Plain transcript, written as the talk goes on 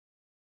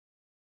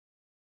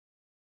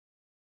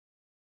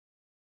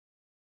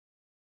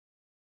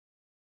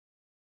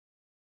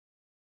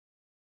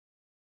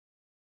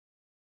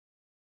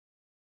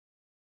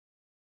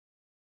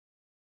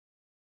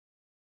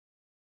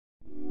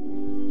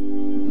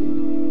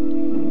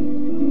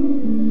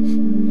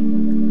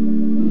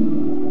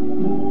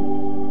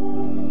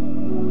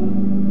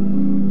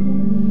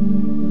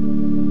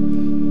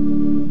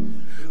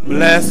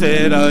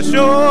Blessed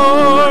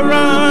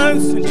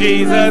assurance,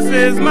 Jesus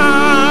is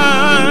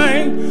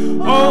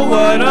mine. Oh,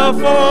 what a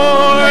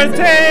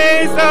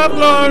foretaste of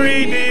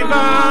glory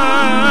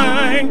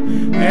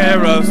divine.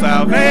 Heir of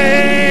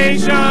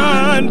salvation,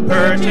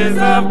 purchase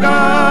of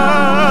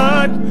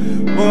God.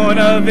 Born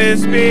of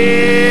his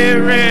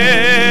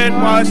spirit,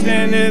 washed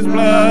in his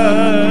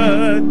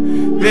blood.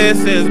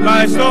 This is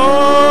my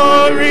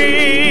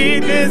story,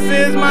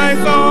 this is my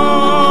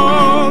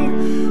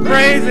song,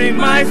 praising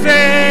my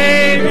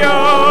Savior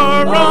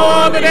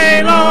all the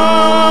day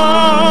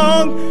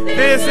long.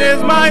 This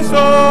is my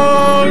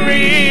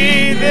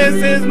story,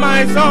 this is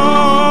my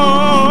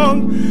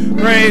song,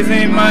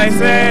 praising my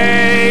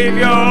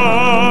Savior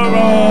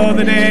all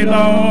the day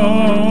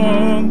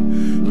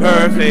long.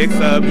 Perfect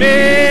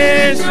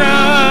submission,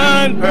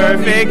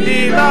 perfect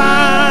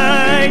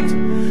delight,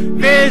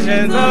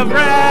 visions of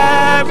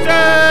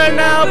rapture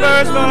now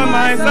burst on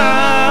my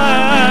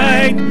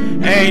sight.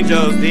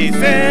 Angels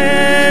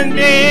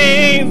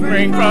descending,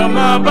 spring from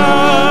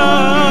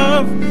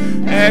above,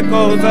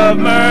 echoes of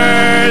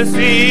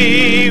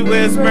mercy,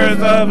 whispers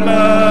of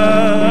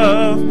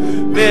love.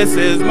 This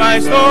is my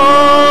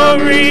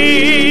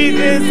story,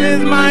 this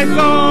is my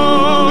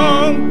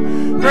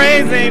song,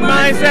 praising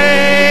my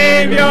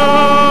Savior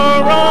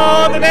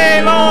all the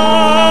day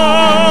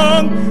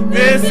long.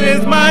 This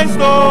is my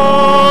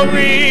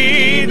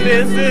story,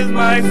 this is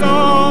my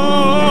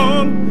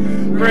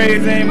song,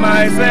 praising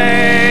my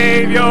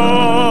Savior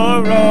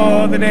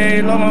all the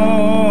day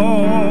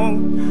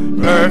long.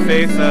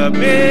 Perfect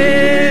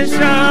submission,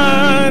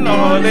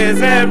 all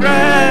is at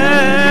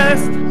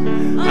rest.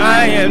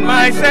 I and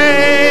my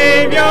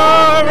Savior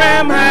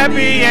am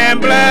happy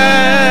and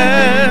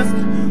blessed,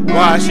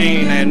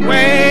 watching and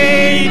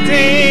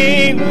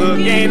waiting,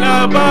 looking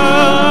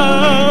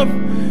above,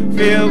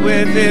 filled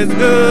with his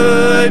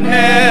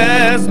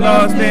goodness,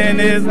 lost in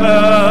his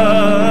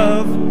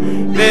love.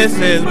 This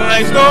is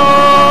my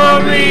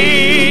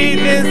story,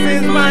 this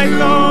is my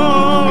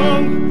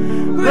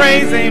song,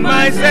 praising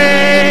my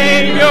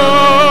Savior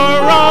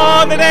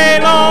all the day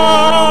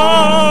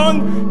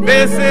long.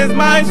 This is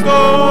my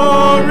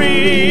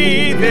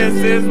story, this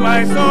is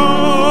my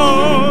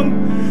song,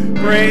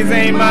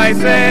 praising my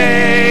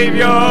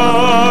Savior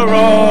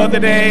all the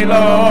day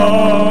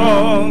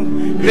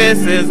long.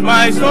 This is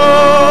my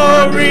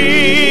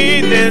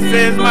story, this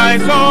is my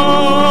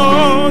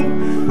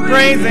song,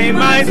 praising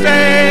my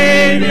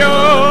Savior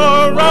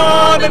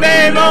all the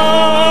day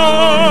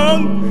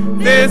long.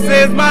 This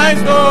is my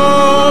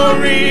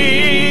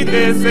story,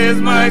 this is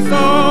my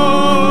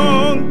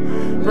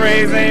song,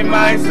 praising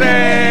my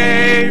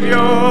Savior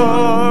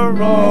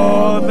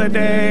all the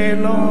day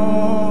long.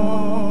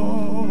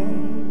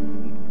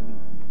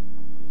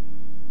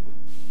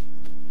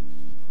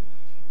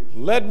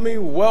 Let me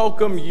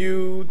welcome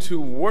you to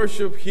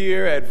worship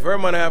here at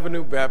Vermont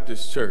Avenue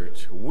Baptist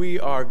Church. We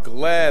are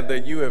glad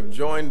that you have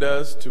joined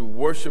us to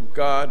worship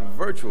God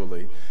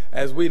virtually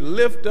as we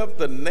lift up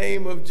the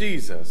name of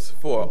Jesus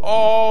for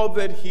all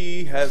that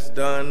he has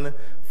done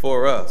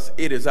for us.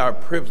 It is our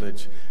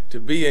privilege to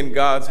be in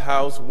God's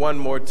house one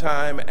more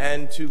time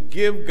and to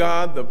give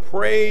God the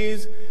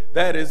praise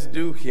that is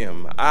due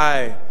him.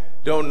 I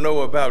don't know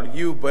about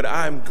you, but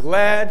I'm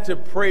glad to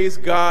praise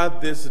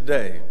God this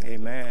day.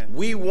 Amen.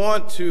 We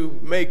want to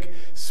make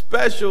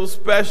special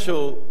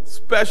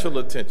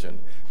attention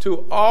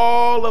to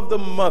all of the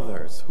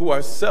mothers who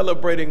are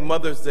celebrating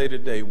Mother's Day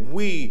today.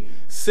 We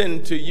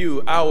send to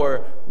you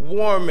our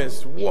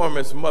warmest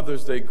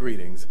Mother's Day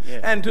greetings.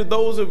 Yes. And to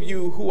those of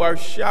you who are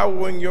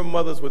showering your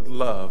mothers with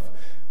love,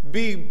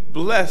 be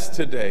blessed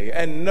today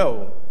and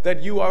know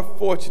that you are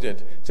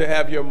fortunate to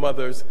have your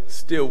mothers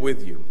still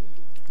with you.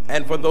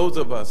 And for those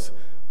of us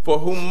for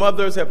whom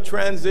mothers have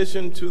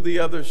transitioned to the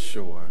other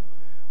shore,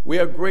 we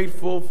are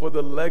grateful for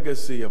the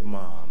legacy of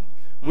Mom.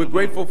 We're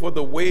grateful for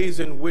the ways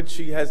in which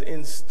she has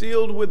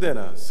instilled within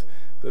us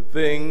the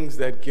things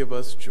that give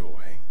us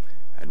joy.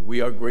 And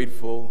we are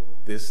grateful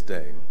this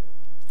day.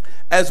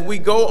 As we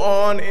go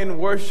on in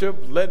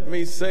worship, let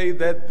me say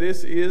that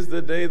this is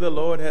the day the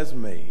Lord has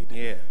made.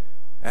 Yeah.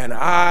 And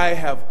I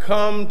have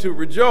come to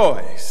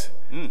rejoice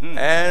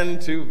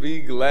and to be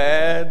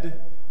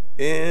glad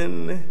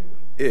in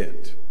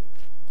it.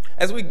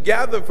 As we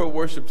gather for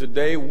worship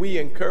today, we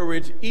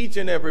encourage each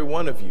and every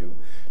one of you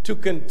to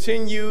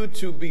continue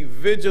to be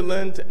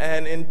vigilant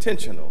and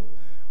intentional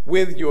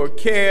with your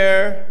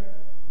care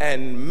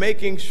and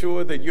making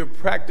sure that you're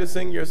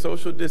practicing your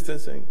social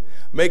distancing,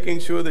 making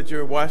sure that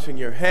you're washing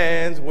your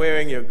hands,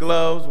 wearing your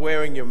gloves,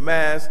 wearing your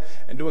mask,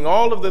 and doing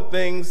all of the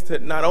things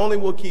that not only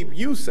will keep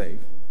you safe,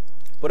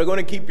 but are going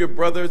to keep your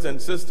brothers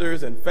and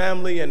sisters and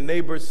family and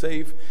neighbors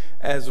safe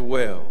as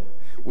well.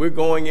 We're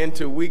going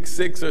into week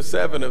 6 or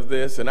 7 of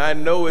this, and I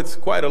know it's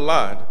quite a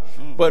lot,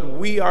 but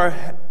we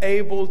are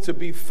able to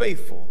be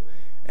faithful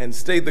and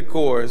stay the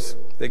course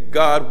that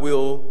God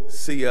will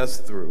see us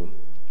through.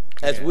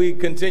 As we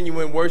continue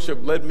in worship,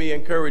 let me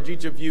encourage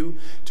each of you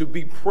to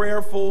be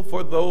prayerful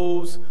for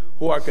those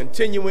who are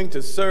continuing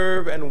to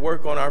serve and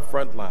work on our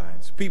front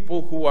lines.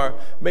 People who are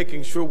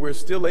making sure we're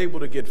still able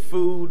to get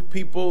food,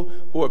 people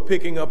who are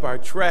picking up our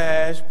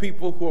trash,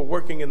 people who are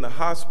working in the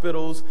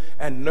hospitals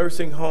and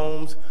nursing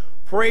homes.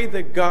 Pray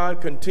that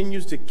God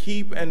continues to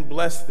keep and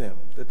bless them,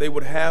 that they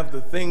would have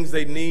the things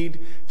they need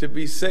to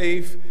be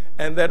safe,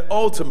 and that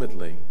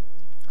ultimately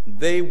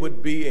they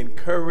would be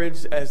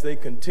encouraged as they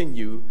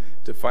continue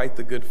to fight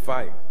the good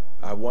fight.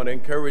 I want to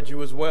encourage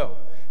you as well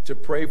to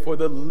pray for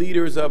the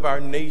leaders of our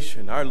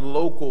nation, our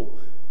local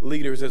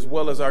leaders, as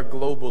well as our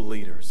global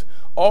leaders.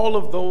 All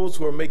of those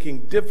who are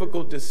making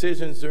difficult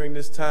decisions during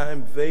this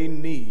time, they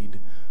need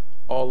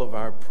all of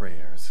our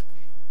prayers.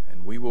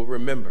 And we will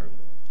remember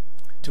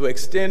to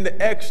extend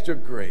extra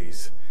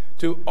grace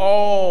to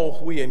all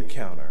we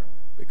encounter,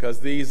 because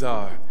these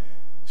are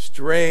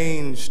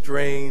strange,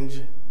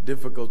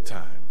 difficult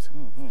times.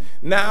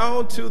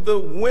 Now to the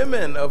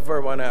women of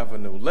Vermont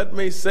Avenue, let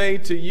me say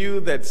to you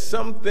that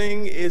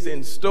something is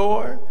in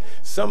store,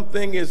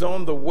 something is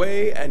on the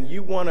way, and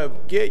you want to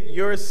get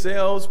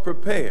yourselves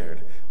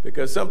prepared,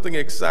 because something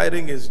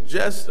exciting is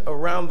just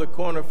around the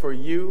corner for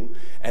you.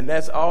 And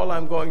that's all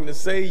I'm going to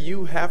say.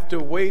 You have to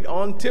wait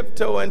on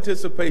tiptoe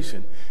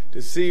anticipation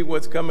to see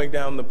what's coming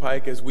down the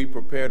pike as we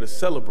prepare to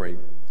celebrate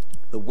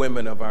the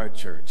women of our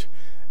church.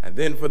 And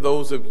then for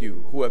those of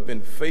you who have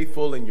been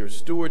faithful in your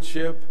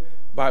stewardship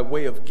by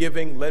way of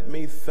giving, let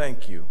me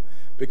thank you.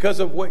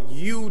 Because of what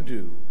you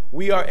do,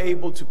 we are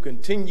able to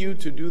continue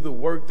to do the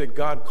work that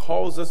God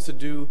calls us to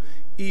do,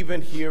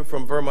 even here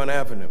from Vermont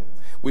Avenue.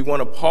 We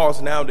want to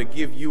pause now to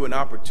give you an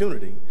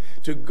opportunity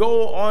to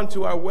go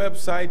onto our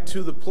website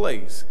to the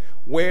place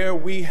where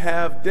we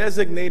have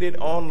designated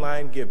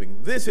online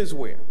giving. This is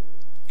where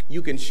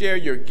you can share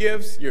your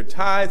gifts, your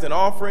tithes and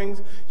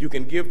offerings. You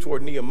can give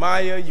toward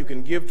Nehemiah. You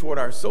can give toward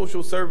our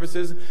social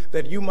services,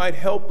 that you might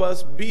help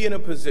us be in a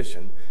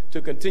position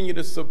to continue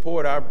to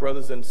support our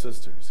brothers and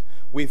sisters.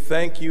 We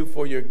thank you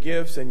for your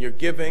gifts and your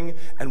giving,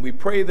 and we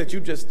pray that you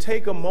just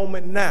take a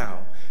moment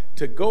now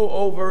to go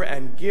over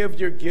and give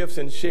your gifts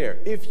and share.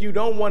 If you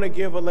don't want to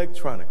give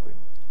electronically,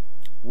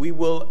 we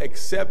will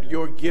accept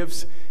your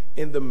gifts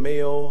in the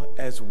mail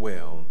as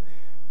well.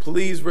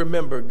 Please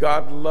remember,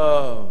 God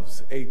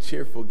loves a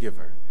cheerful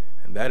giver,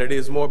 and that it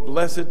is more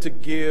blessed to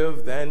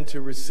give than to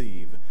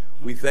receive.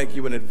 We thank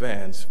you in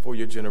advance for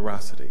your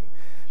generosity.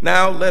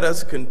 Now let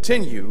us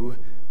continue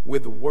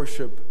with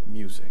worship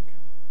music.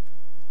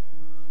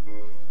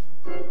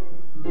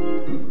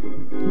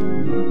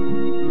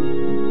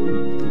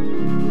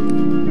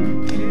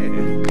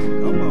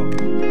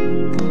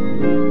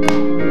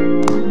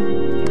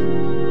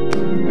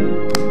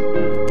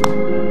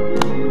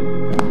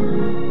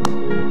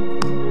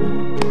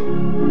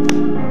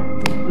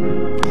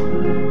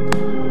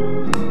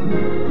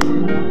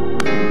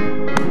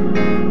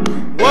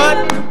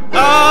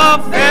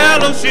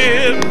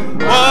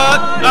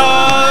 What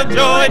a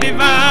joy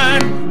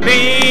divine,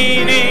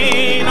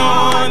 leaning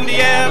on the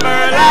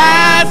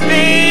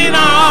everlasting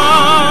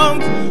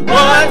arms.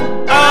 What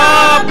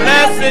a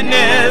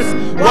blessedness,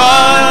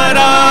 what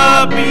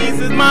a peace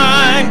is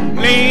mine,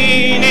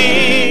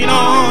 leaning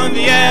on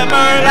the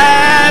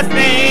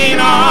everlasting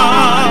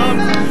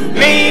arms.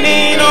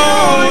 Leaning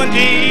on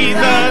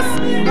Jesus,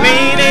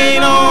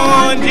 leaning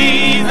on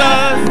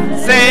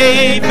Jesus,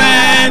 safe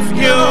and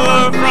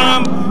secure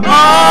from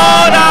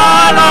all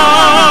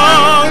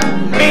along.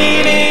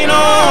 Leaning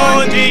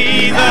on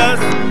Jesus,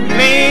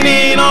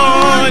 leaning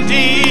on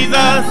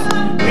Jesus,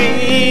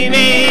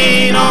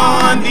 leaning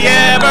on the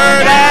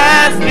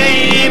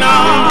everlasting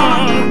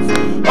arms.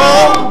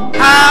 Oh,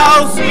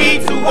 how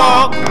sweet to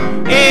walk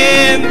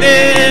in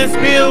this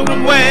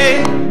pilgrim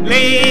way,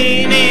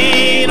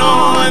 leaning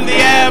on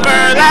the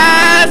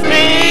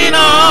everlasting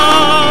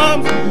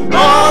arms.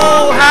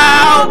 Oh,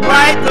 how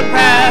bright the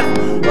path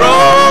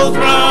rolls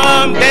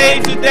from day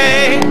to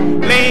day,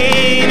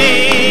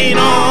 leaning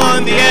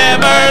on the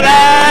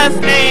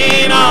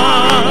everlasting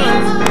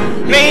arms.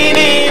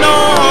 Leaning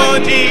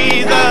on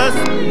Jesus,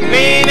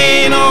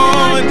 leaning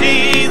on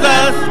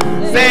Jesus,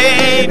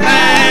 safe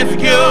and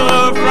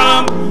secure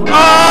from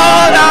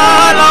all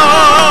our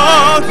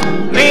loss.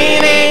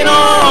 Leaning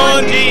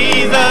on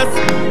Jesus,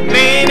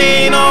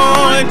 leaning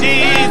on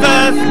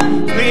Jesus,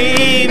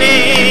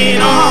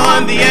 leaning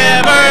on the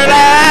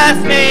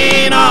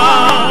everlasting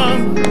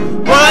arms.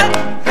 What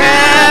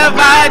have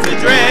I to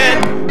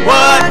dread?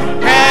 What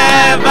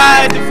have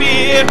I to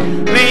fear?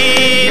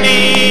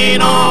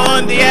 Leaning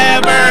on the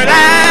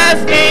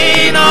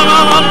everlasting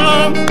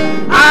arms.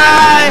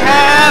 I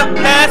have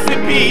blessed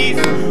peace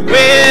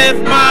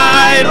with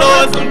my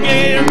Lord so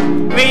near,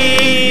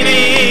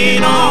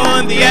 leaning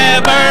on the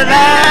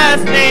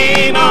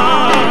everlasting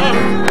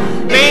arms.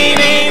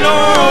 Leaning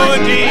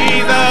on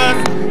Jesus,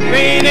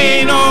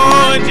 leaning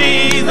on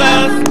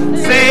Jesus,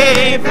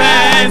 safe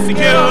and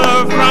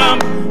secure from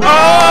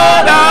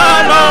all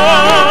our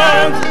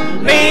loss.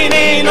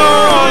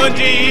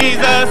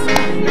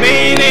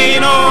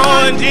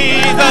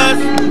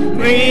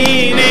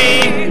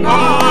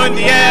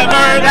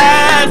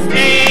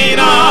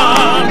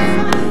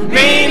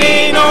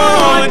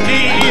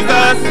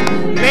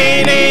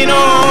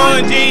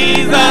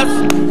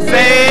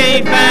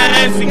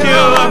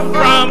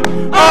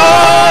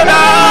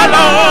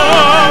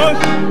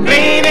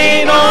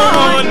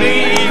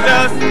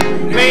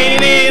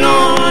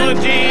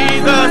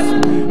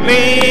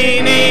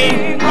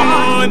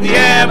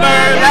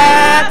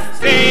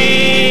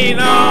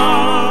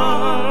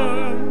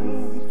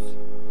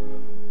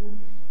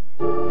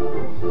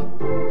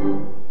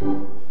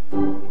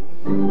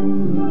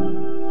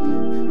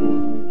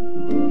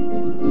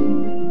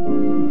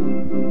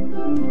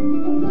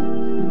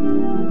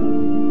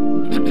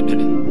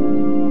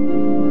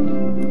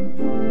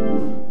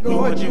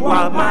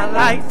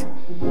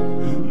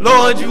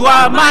 Lord, you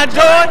are my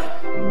joy.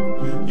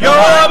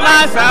 You're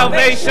my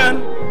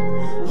salvation.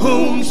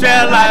 Whom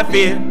shall I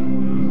fear?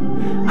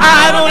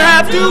 I don't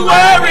have to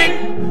worry.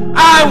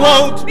 I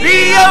won't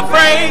be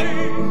afraid.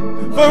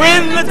 For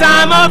in the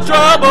time of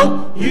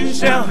trouble, you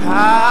shall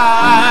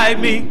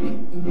hide me.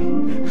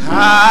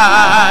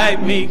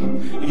 Hide me.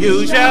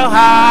 You shall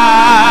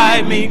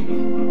hide me.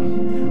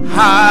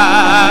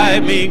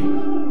 Hide me.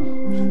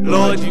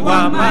 Lord, you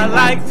are my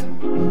light.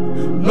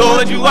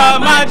 Lord, you are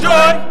my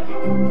joy.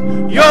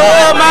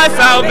 You're my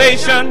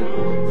salvation.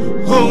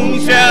 Whom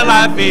shall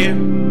I fear?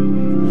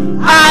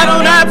 I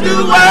don't have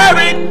to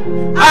worry.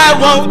 I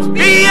won't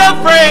be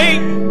afraid.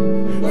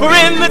 For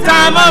in the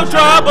time of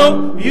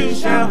trouble, you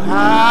shall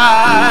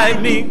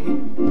hide me.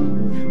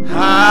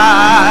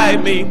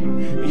 Hide me.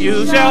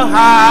 You shall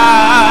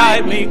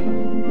hide me.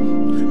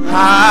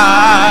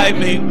 Hide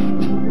me.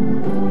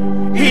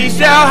 He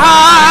shall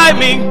hide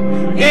me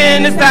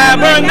in his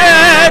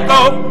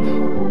tabernacle.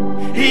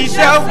 He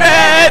shall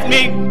set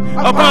me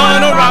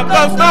upon a rock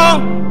of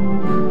stone.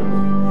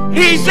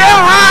 He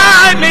shall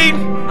hide me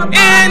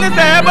in his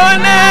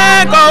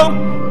tabernacle.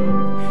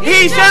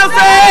 He shall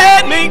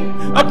set me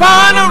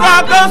upon a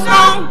rock of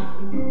stone.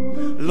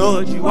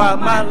 Lord, you are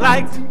my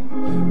light.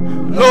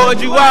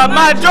 Lord, you are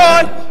my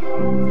joy.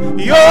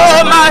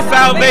 You're my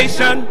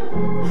salvation.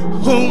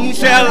 Whom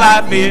shall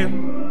I fear?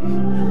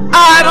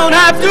 I don't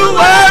have to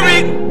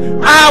worry.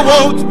 I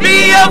won't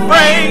be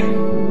afraid.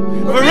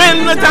 For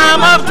in the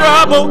time of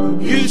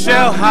trouble, you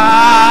shall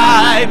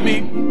hide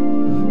me.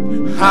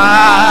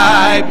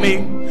 Hide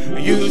me.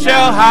 You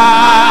shall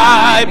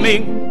hide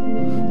me.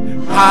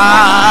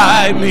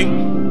 Hide me.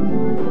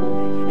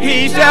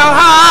 He shall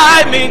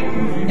hide me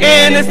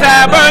in his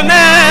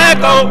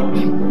tabernacle.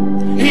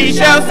 He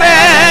shall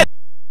set.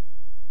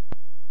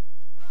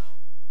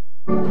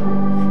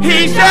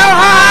 He shall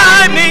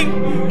hide me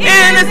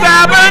in his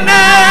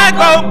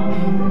tabernacle.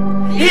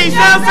 He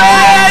shall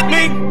set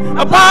me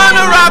upon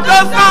a rock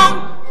of stone.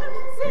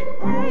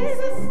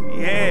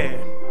 Yeah.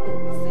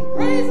 Sing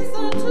praises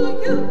unto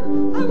you.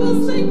 I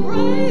will sing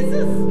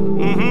praises.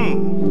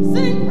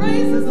 Sing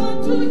praises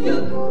unto you.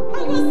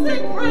 I will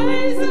sing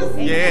praises.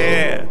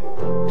 Yeah.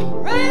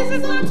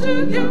 Praises unto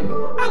you.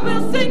 I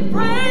will sing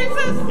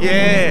praises.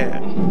 Yeah.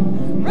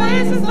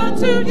 Praises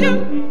unto you.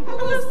 I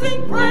will sing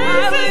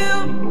praises. I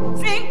will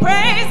sing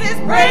praises.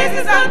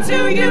 Praises unto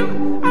you.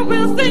 I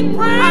will sing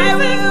praises. I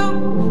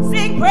will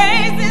sing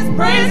praises.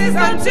 Praises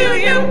unto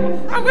you.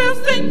 I will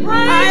sing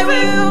praises. I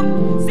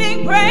will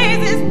sing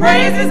praises.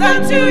 Praises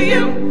unto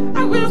you.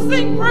 I will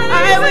sing praises.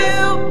 I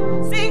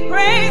will sing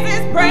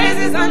praises.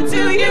 Praises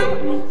unto you.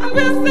 I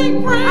will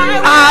sing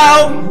praises.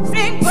 I'll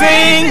sing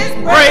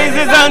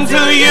praises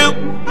unto you.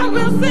 I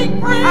will sing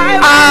praises.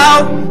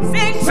 I'll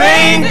sing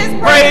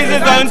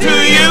praises unto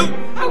you.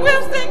 I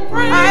will sing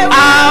praises.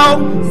 I'll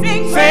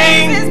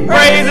sing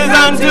praises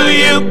unto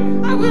you.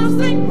 I will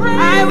sing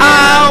praises.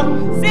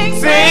 I'll sing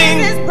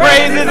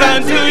praises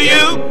unto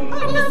you. I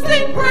will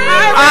sing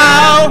praises.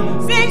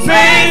 I'll sing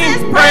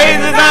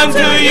praises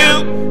unto you.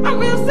 I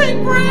will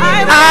sing praises.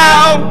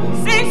 I'll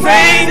sing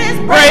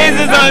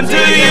praises unto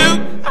you.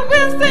 I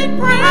will sing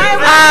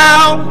praises.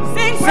 I'll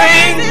sing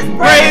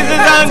praises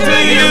unto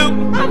you.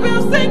 I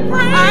will sing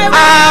praises.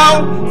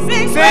 I'll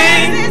sing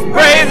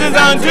praises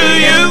unto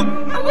you.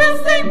 I will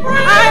sing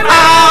praises.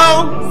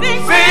 I'll sing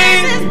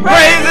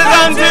praises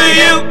unto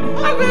you.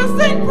 I will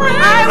sing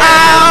praises.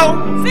 I'll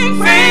sing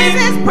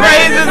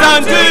praises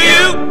unto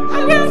you.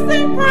 I will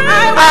sing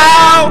praises.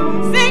 I'll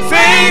sing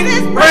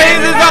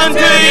praises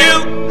unto you.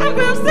 I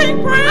will sing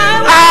praises.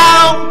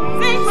 I'll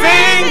sing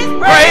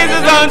praises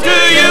unto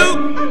you.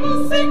 I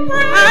will sing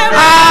praises.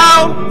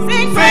 I'll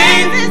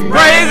sing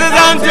praises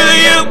unto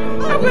you.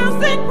 I will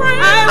sing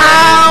praises.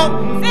 I'll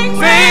sing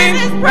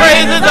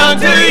praises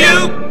unto you.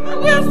 I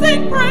will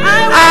sing praises.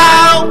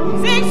 I'll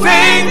sing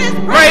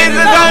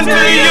praises unto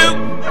you.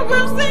 I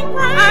will sing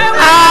praises.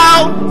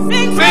 I'll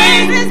sing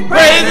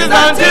praises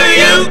unto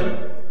you.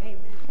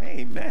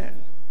 Amen.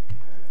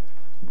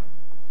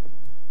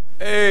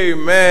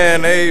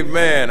 Amen,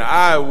 amen.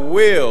 I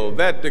will,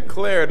 that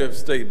declarative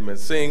statement,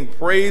 sing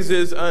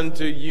praises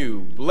unto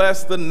you.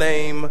 Bless the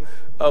name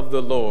of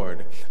the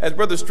Lord. As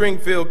Brother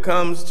Stringfield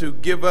comes to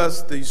give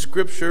us the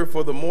scripture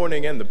for the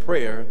morning and the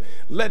prayer,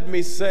 let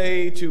me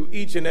say to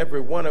each and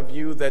every one of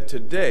you that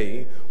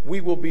today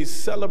we will be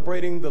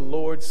celebrating the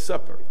Lord's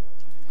Supper.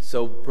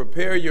 So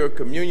prepare your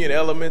communion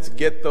elements,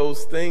 get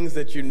those things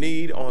that you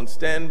need on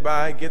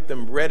standby, get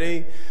them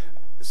ready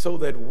so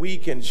that we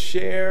can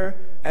share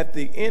at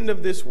the end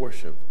of this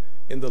worship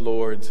in the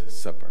Lord's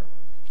Supper.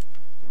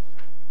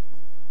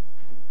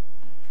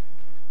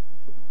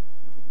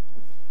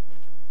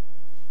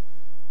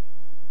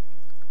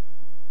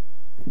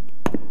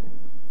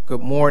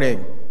 Good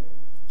morning.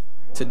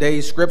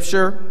 Today's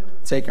scripture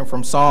taken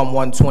from Psalm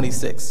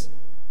 126.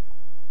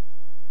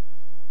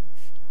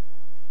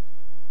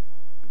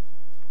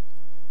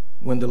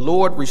 When the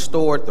Lord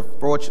restored the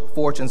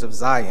fortunes of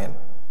Zion,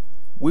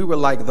 we were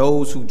like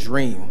those who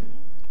dream.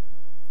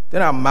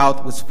 Then our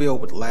mouth was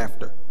filled with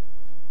laughter,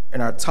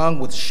 and our tongue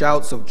with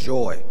shouts of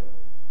joy.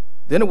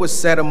 Then it was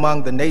said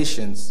among the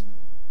nations,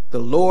 the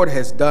Lord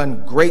has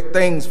done great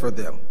things for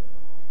them.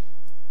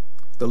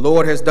 The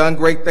Lord has done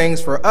great things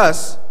for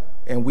us,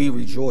 and we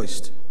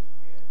rejoiced.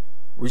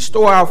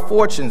 Restore our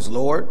fortunes,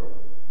 Lord,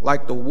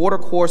 like the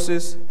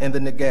watercourses in the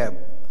Negeb.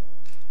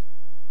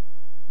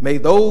 May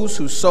those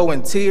who sow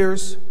in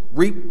tears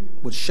reap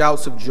with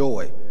shouts of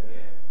joy.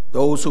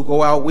 Those who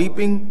go out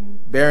weeping,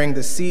 bearing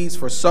the seeds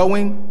for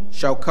sowing,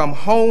 shall come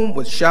home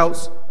with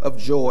shouts of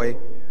joy,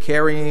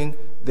 carrying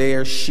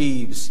their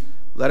sheaves.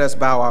 Let us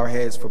bow our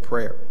heads for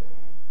prayer.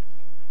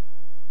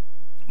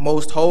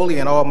 Most holy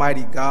and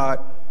almighty God,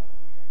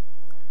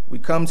 we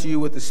come to you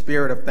with the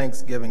spirit of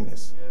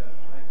thanksgivingness.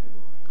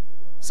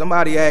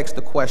 Somebody asked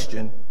the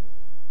question,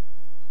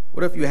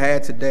 what if you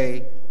had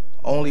today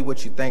only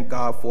what you thanked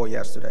God for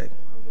yesterday?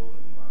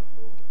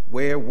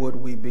 Where would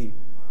we be?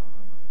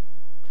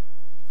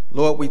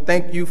 Lord, we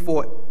thank you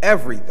for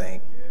everything,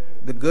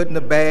 the good and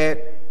the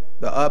bad,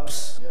 the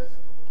ups,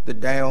 the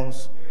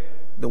downs,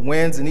 the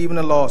wins, and even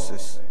the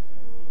losses.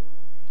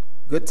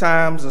 Good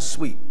times are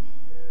sweet,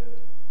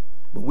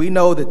 but we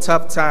know that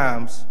tough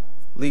times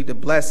lead to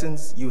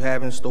blessings you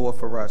have in store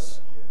for us.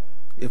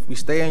 If we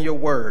stay in your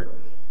word,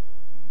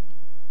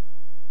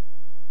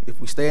 if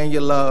we stay in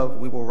your love,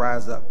 we will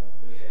rise up.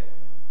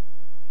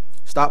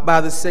 Stop by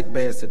the sick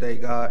beds today,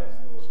 God.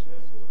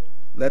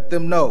 Let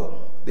them know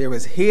there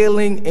is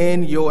healing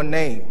in your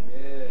name.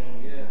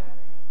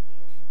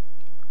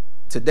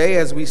 Today,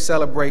 as we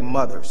celebrate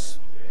mothers,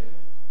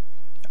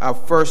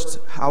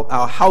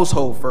 our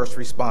household first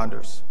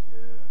responders,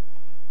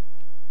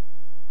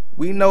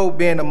 we know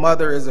being a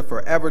mother is a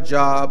forever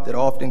job that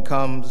often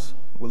comes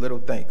with little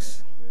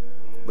thanks.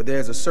 But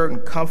there's a certain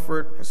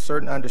comfort, a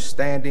certain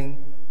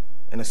understanding,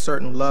 and a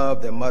certain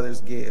love that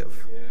mothers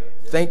give.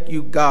 Thank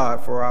you,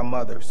 God, for our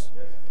mothers.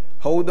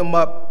 Hold them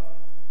up.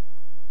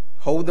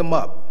 Hold them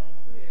up.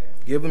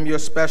 Give them your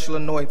special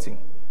anointing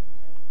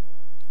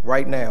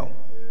right now.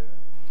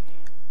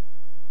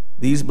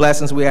 These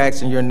blessings we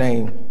ask in your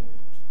name.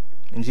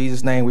 In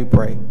Jesus' name we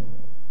pray.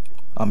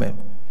 Amen.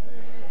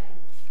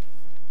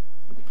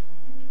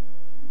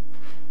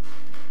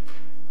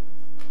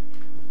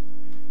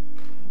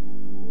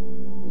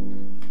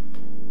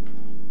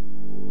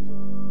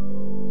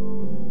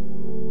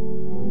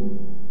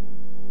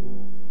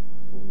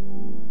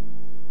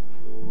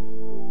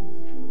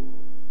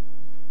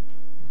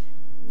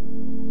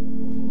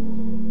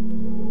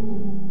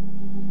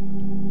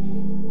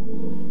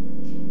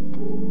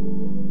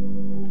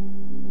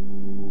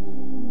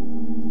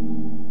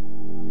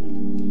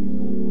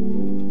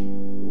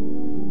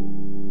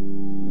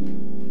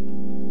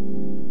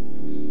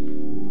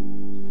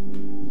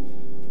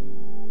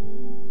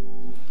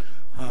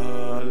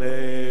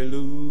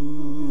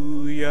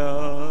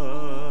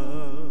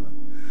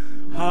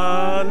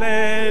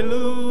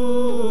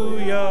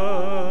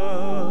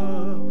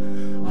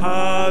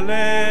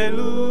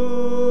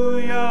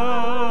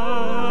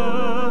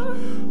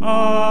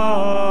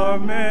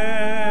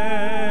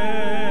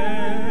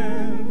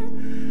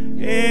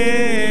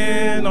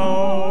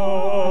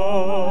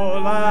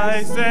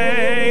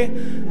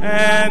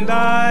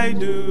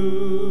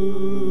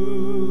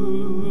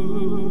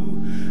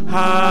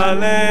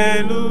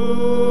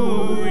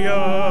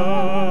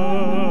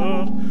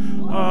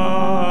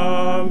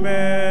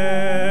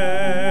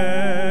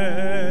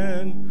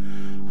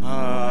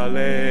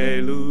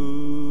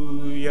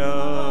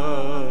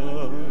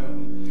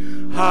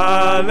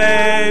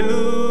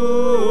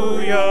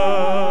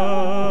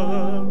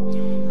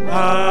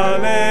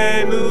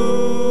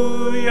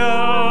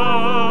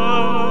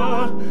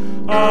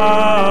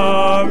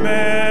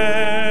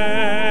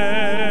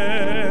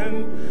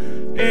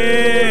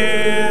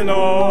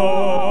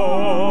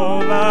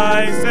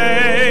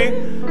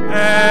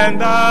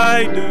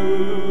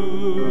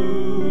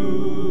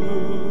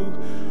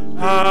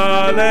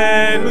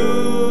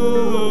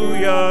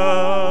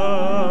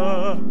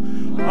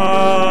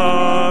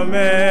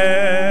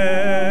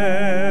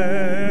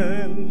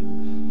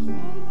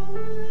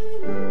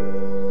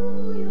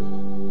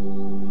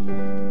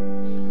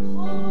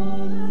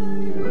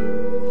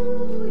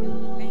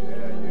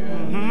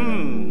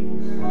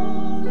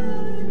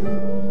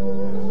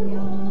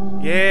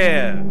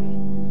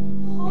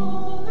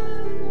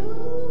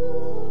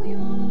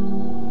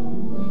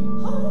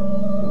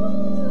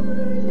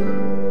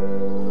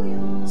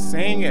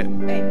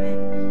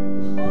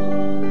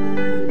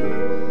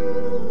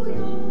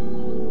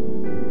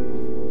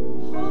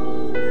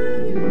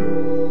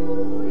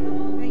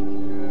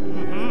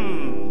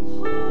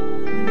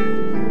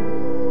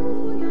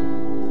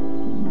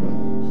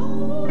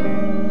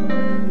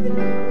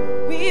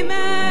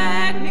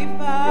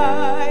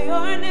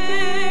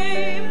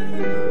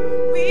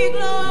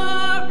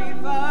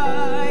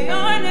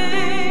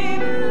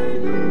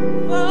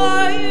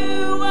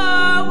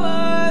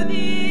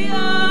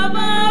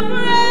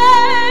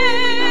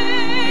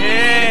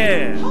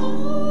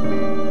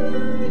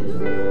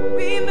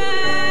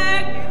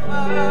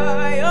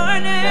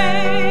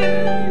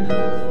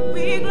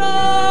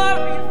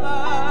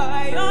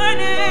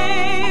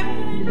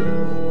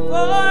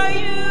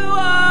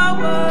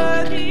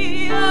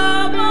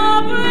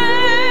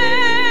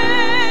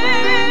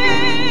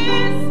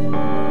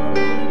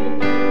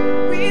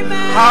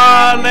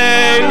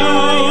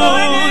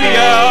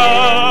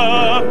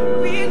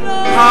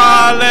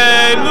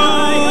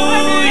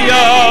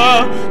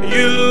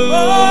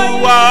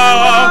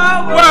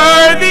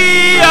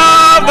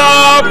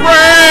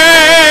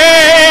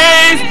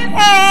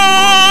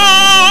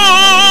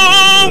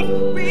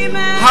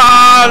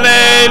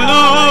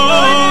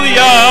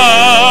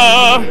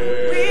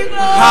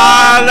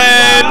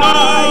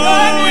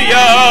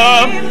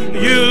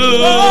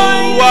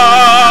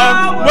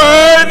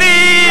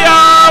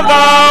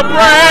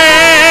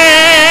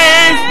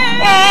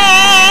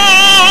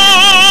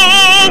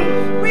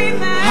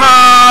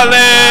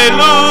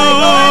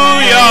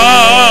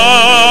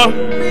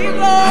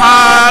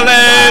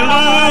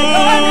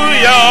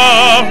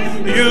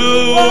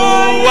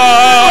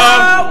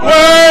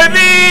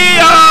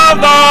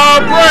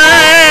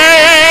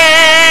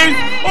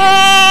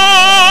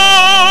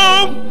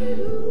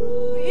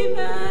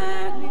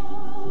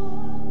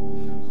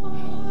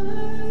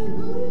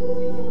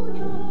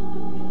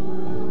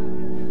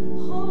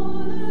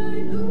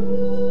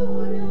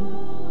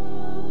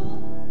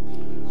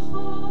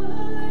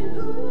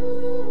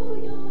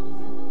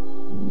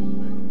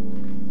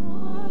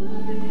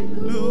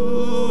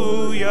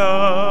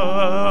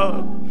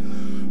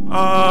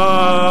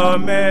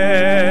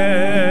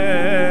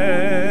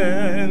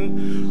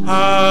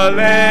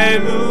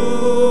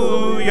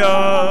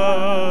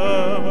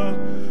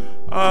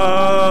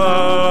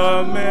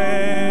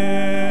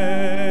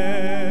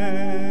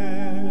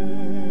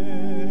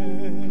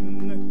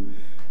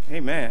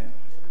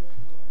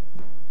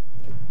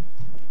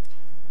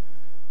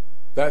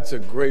 That's a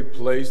great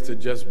place to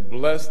just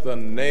bless the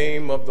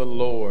name of the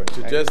Lord,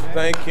 to just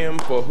thank him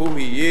for who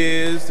he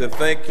is, to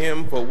thank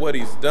him for what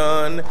he's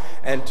done,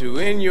 and to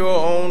in your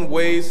own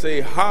way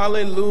say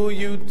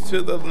hallelujah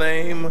to the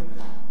name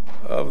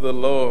of the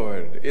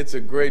Lord. It's a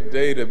great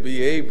day to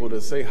be able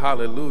to say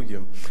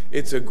hallelujah.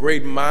 It's a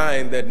great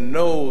mind that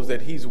knows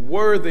that he's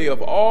worthy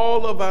of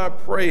all of our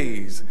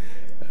praise.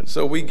 And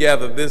so we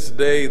gather this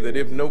day that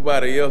if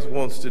nobody else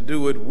wants to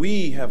do it,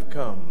 we have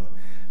come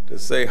to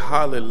say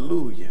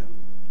hallelujah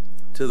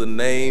to the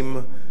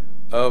name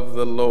of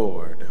the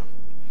Lord.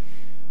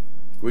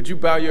 Would you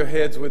bow your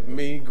heads with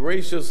me?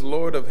 Gracious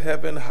Lord of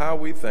heaven, how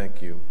we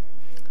thank you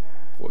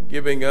for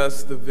giving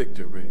us the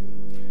victory,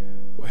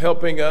 for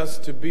helping us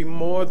to be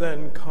more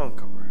than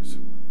conquerors.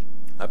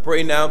 I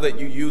pray now that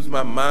you use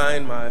my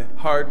mind, my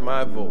heart,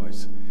 my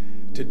voice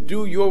to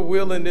do your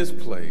will in this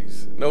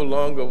place. No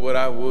longer what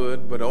I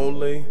would, but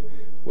only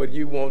what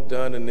you want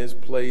done in this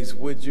place.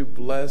 Would you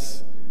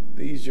bless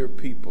these your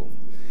people?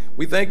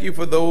 We thank you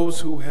for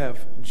those who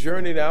have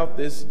journeyed out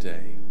this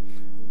day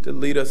to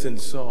lead us in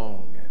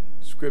song and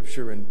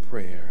scripture and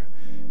prayer,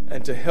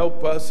 and to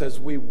help us as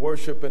we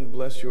worship and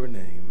bless your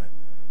name.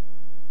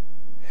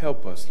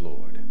 Help us,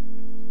 Lord,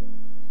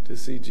 to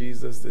see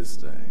Jesus this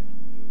day.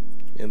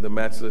 In the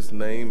matchless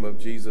name of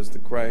Jesus the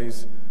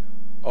Christ,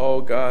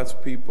 all God's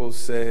people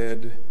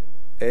said,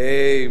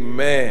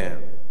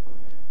 amen.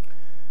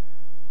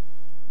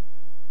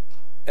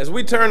 As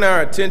we turn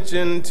our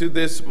attention to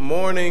this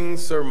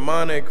morning's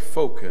sermonic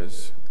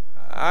focus,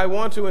 I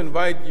want to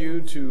invite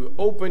you to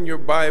open your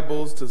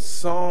Bibles to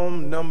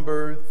Psalm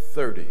number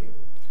 30.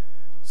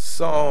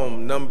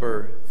 Psalm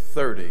number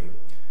 30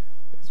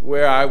 is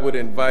where I would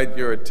invite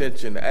your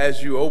attention.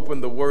 As you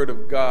open the Word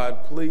of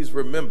God, please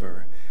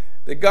remember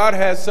that God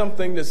has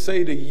something to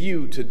say to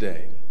you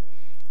today,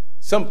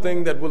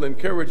 something that will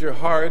encourage your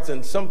hearts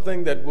and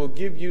something that will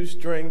give you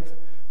strength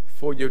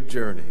for your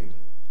journey.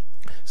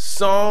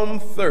 Psalm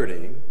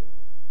 30,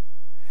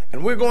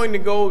 and we're going to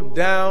go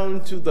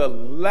down to the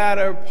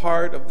latter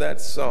part of that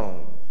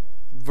psalm.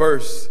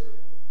 Verse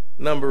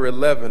number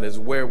 11 is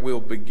where we'll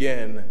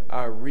begin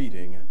our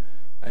reading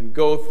and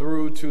go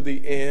through to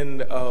the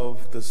end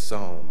of the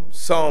psalm.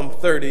 Psalm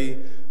 30,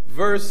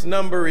 verse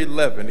number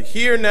 11.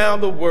 Hear now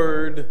the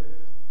word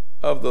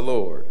of the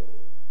Lord.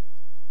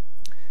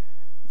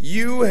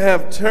 You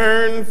have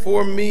turned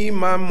for me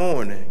my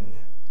mourning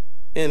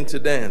into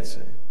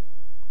dancing.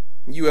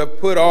 You have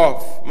put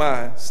off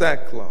my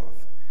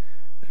sackcloth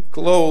and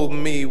clothed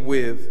me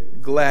with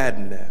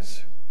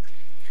gladness,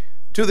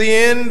 to the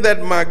end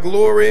that my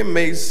glory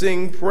may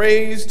sing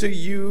praise to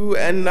you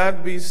and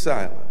not be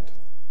silent.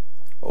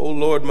 O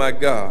Lord my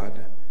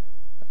God,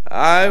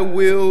 I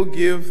will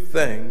give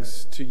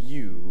thanks to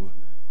you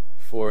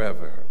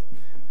forever.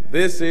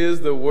 This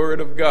is the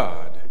word of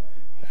God,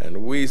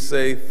 and we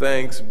say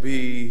thanks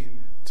be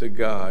to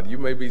God. You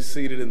may be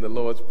seated in the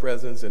Lord's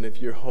presence, and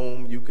if you're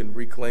home, you can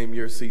reclaim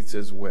your seats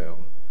as well.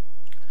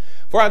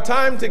 For our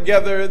time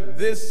together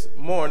this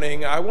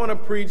morning, I want to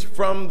preach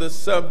from the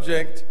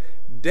subject,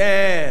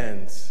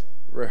 dance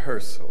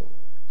rehearsal.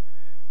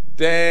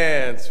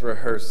 Dance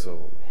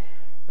rehearsal.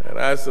 And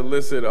I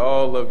solicit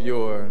all of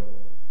your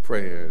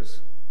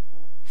prayers.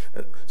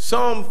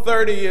 Psalm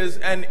 30 is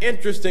an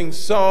interesting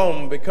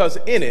psalm because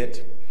in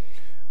it,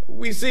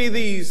 we see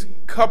these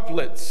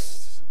couplets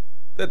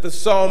that the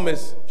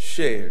psalmist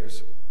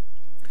shares.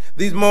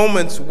 These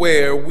moments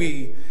where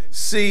we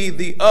see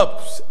the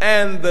ups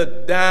and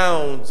the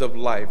downs of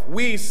life.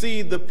 We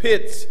see the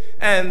pits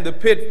and the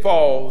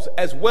pitfalls,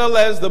 as well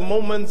as the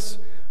moments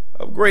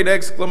of great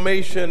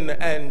exclamation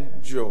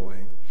and joy.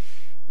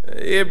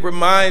 It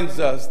reminds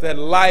us that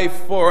life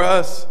for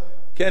us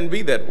can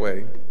be that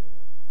way,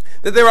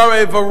 that there are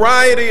a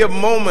variety of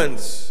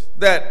moments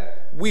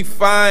that we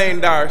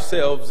find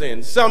ourselves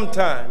in.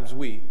 Sometimes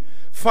we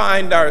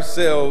find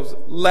ourselves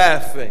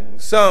laughing.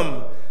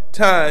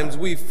 Sometimes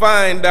we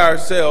find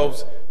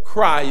ourselves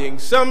crying.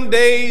 Some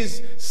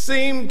days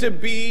seem to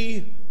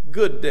be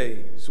good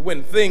days,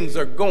 when things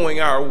are going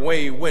our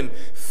way, when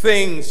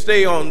things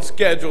stay on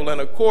schedule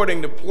and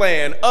according to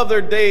plan. Other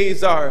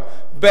days are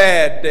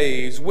bad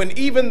days, when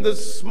even the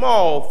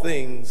small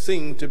things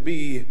seem to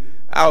be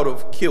out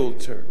of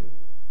kilter.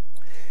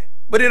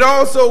 But it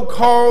also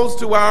calls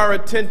to our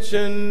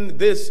attention,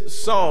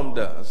 this psalm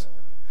does,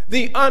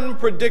 the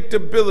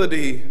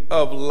unpredictability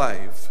of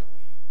life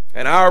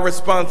and our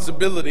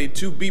responsibility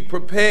to be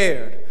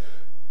prepared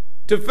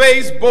to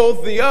face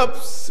both the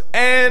ups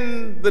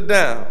and the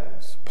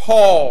downs.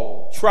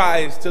 Paul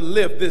tries to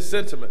live this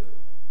sentiment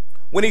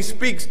when he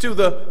speaks to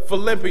the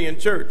Philippian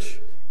church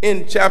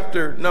in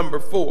chapter number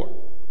 4.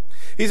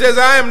 He says,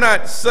 I am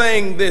not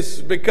saying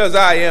this because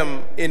I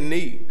am in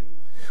need,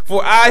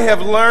 for I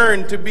have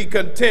learned to be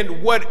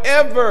content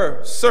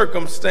whatever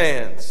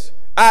circumstance.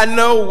 I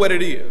know what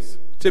it is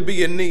to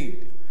be in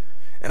need,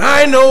 and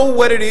I know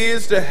what it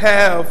is to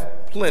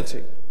have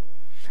plenty.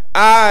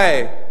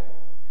 I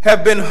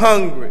have been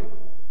hungry.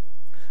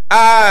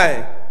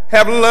 I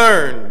have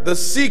learned the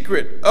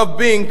secret of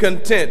being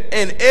content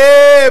in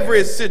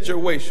every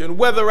situation,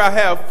 whether I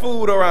have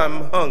food or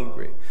I'm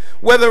hungry,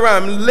 whether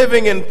I'm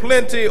living in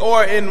plenty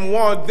or in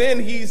want. Then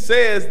he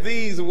says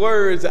these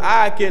words,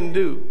 I can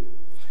do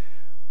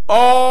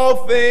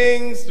all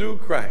things through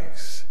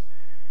Christ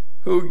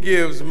who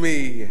gives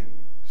me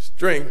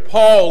strength.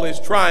 Paul is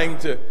trying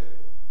to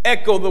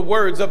echo the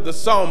words of the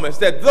psalmist,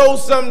 that though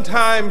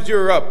sometimes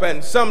you're up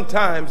and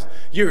sometimes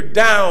you're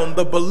down,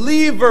 the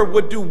believer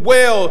would do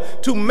well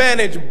to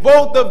manage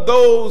both of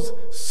those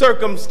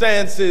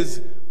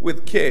circumstances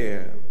with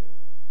care.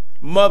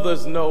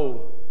 Mothers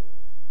know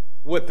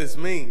what this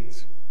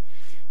means.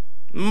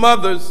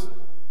 Mothers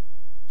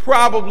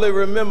probably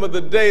remember the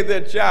day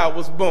their child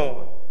was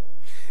born,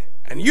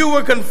 and you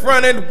were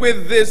confronted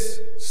with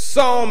this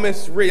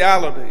psalmist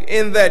reality,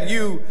 in that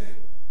you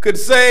could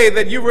say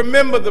that you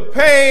remember the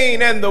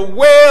pain and the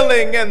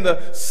wailing and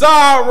the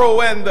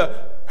sorrow and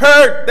the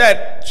hurt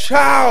that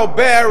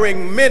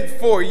childbearing meant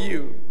for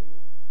you.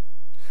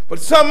 But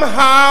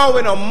somehow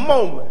in a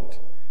moment,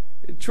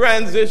 it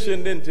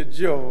transitioned into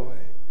joy.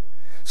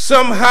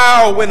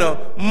 Somehow in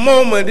a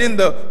moment in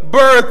the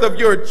birth of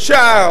your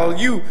child,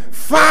 you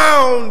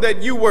found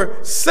that you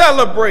were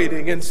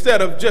celebrating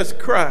instead of just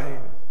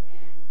crying.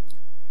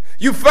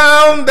 You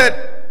found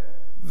that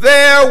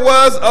there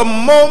was a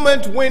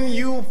moment when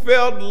you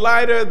felt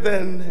lighter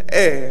than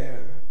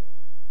air.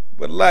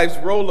 But life's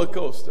roller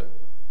coaster,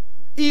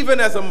 even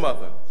as a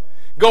mother,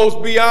 goes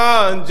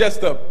beyond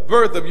just the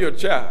birth of your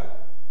child.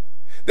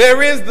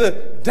 There is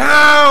the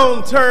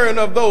downturn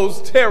of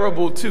those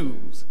terrible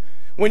twos,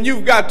 when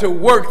you've got to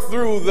work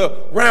through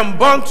the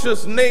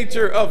rambunctious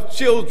nature of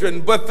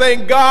children. But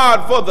thank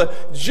God for the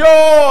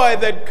joy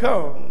that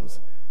comes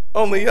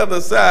on the other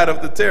side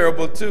of the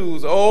terrible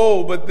twos.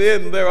 Oh, but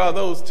then there are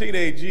those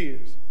teenage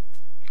years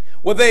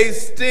where they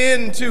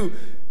tend to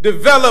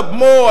develop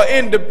more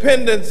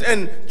independence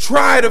and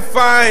try to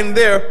find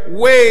their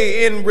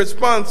way in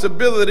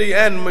responsibility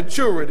and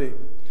maturity.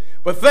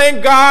 But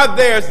thank God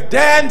there's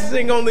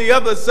dancing on the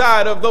other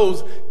side of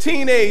those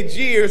teenage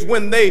years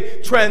when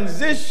they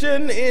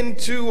transition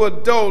into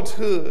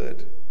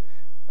adulthood.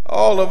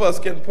 All of us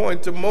can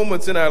point to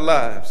moments in our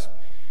lives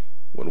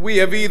when we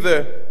have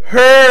either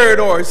heard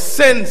or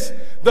sensed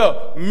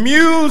the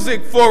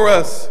music for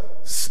us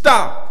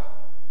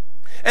stop,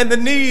 and the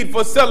need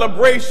for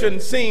celebration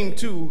seemed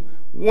to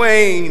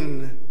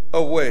wane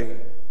away.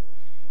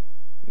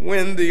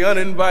 When the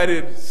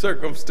uninvited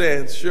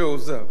circumstance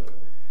shows up,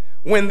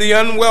 when the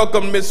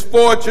unwelcome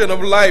misfortune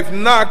of life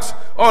knocks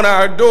on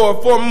our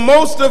door, for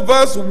most of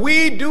us,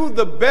 we do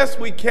the best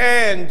we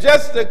can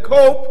just to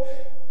cope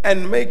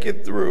and make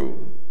it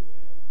through.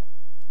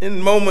 In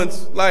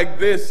moments like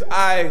this,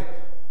 I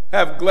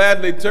have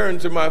gladly turned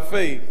to my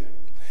faith.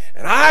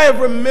 And I have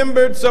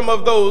remembered some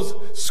of those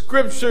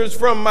scriptures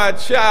from my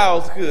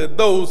childhood,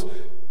 those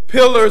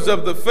pillars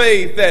of the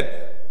faith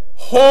that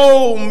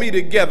hold me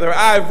together.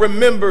 I've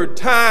remembered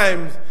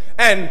times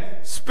and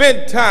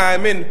spent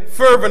time in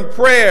fervent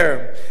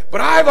prayer.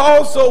 But I've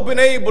also been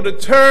able to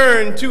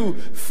turn to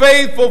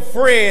faithful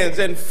friends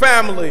and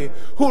family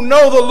who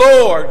know the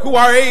Lord, who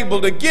are able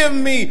to give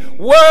me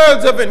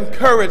words of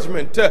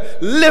encouragement, to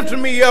lift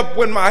me up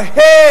when my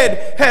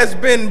head has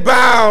been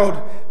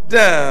bowed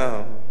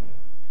down.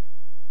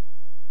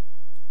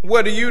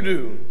 What do you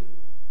do?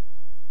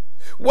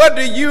 What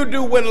do you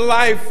do when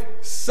life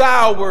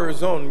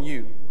sours on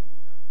you?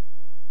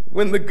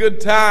 When the good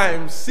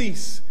times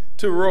cease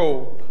to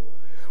roll?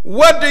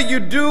 What do you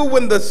do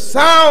when the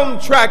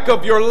soundtrack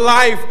of your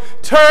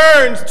life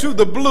turns to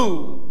the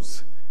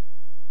blues?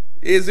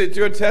 Is it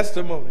your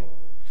testimony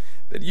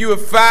that you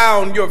have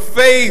found your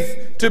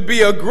faith to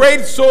be a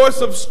great source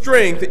of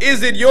strength?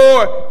 Is it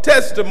your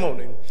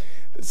testimony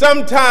that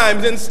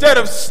sometimes instead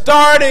of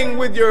starting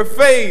with your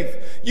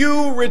faith,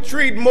 you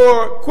retreat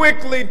more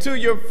quickly to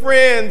your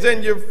friends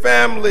and your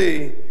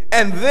family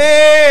and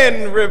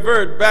then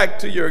revert back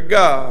to your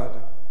God?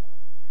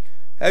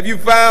 Have you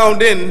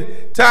found in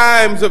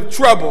times of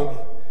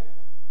trouble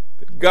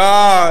that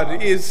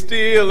God is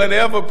still an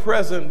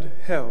ever-present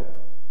help?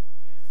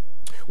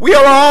 We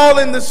are all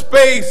in the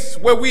space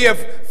where we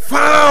have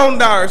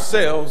found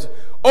ourselves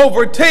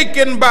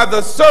overtaken by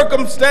the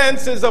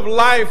circumstances of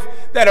life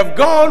that have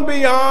gone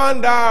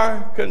beyond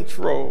our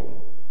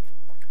control.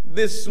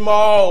 This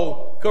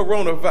small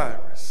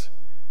coronavirus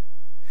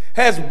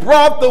has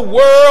brought the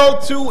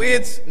world to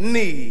its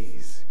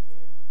knees.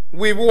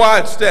 We've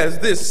watched as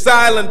this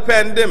silent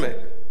pandemic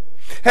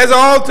has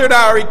altered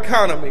our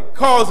economy,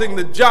 causing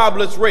the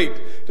jobless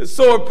rate to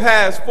soar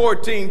past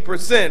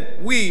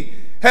 14%. We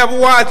have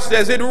watched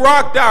as it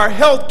rocked our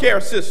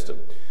healthcare system,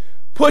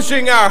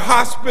 pushing our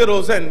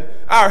hospitals and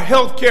our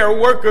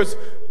healthcare workers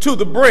to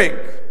the brink.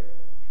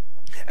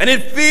 And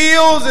it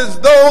feels as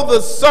though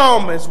the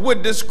psalmist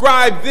would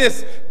describe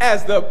this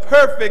as the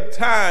perfect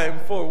time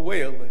for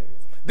wailing.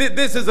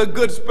 This is a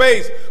good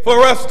space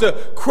for us to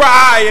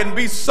cry and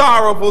be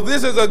sorrowful.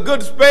 This is a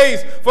good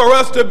space for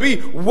us to be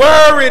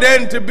worried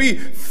and to be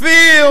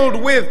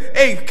filled with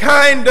a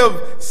kind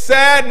of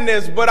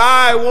sadness. But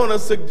I want to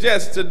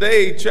suggest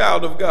today,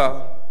 child of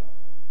God,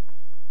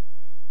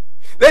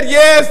 that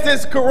yes,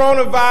 this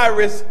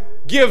coronavirus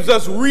gives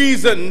us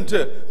reason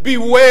to be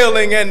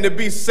wailing and to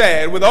be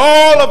sad with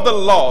all of the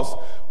loss,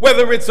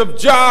 whether it's of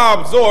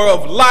jobs or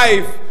of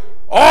life,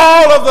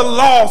 all of the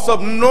loss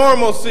of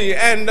normalcy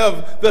and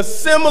of the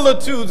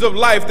similitudes of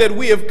life that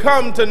we have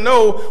come to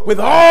know. With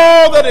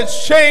all that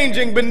is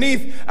changing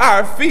beneath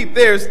our feet,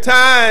 there's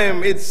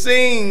time, it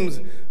seems,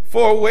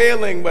 for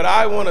wailing. But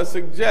I want to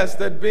suggest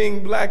that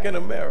being black in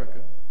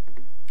America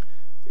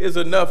is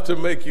enough to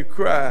make you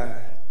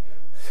cry.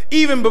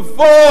 Even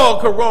before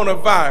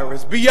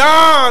coronavirus,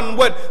 beyond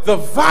what the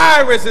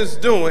virus is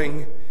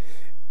doing,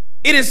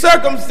 it is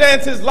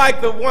circumstances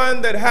like the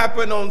one that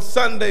happened on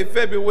Sunday,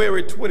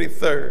 February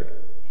 23rd.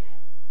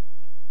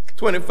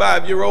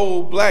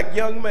 25-year-old black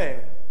young man,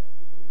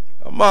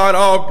 Ahmaud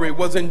Arbery,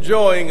 was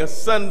enjoying a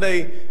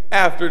Sunday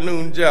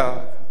afternoon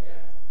jog.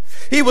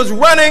 He was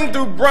running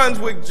through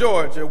Brunswick,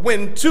 Georgia,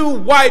 when two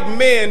white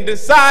men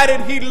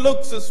decided he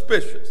looked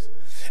suspicious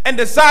and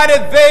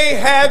decided they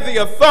had the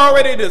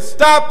authority to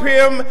stop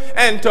him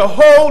and to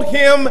hold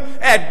him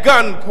at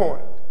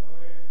gunpoint.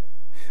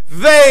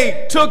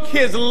 They took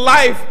his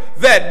life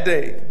that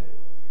day.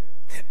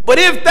 But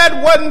if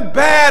that wasn't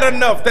bad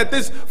enough, that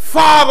this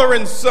father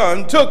and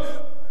son took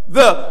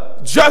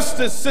the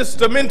justice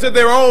system into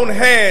their own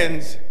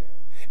hands,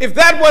 if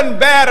that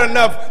wasn't bad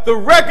enough, the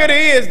record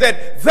is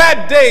that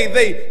that day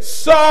they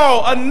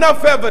saw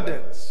enough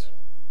evidence,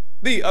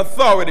 the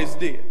authorities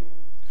did,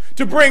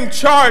 to bring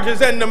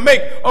charges and to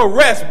make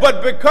arrests.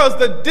 But because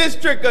the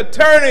district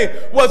attorney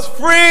was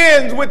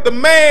friends with the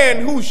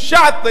man who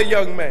shot the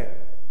young man,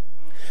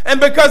 and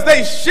because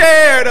they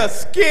shared a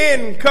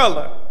skin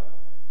color,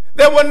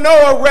 there were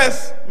no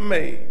arrests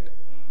made.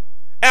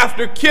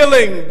 After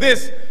killing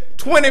this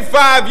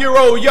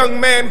 25-year-old young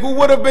man who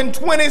would have been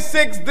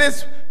 26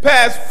 this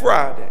past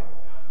Friday,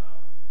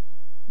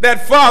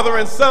 that father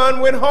and son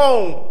went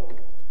home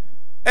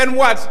and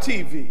watched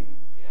TV,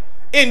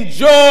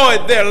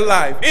 enjoyed their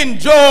life,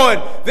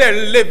 enjoyed their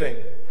living.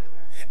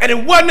 And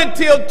it wasn't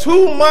until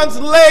 2 months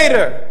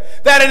later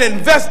that an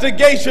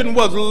investigation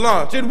was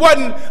launched. It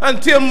wasn't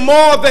until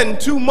more than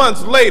 2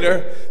 months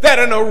later that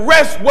an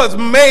arrest was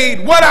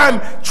made. What I'm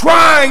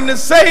trying to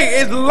say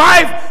is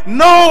life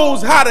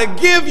knows how to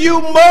give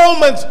you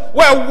moments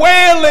where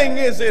wailing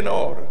is in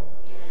order,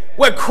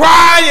 where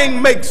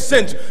crying makes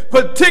sense,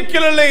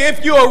 particularly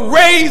if you're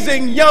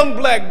raising young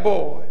black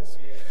boys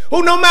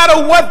who, no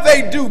matter what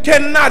they do,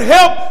 cannot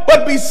help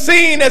but be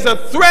seen as a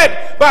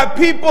threat by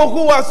people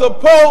who are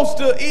supposed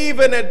to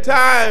even at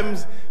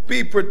times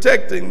be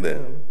protecting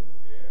them.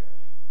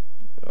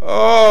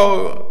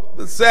 Oh,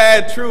 the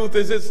sad truth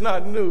is it's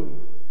not new.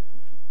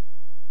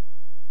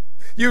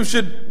 You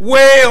should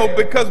wail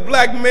because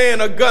black men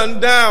are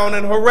gunned down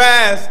and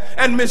harassed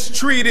and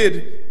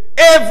mistreated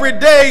every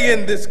day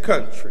in this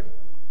country.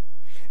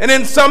 And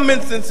in some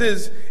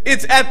instances,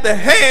 it's at the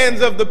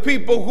hands of the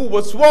people who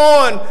were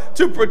sworn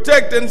to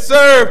protect and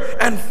serve,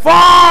 and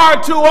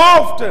far too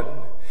often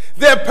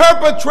their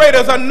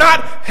perpetrators are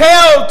not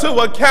held to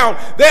account.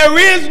 There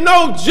is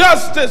no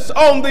justice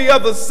on the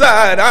other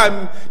side.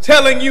 I'm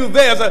telling you,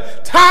 there's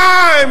a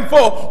time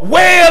for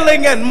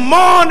wailing and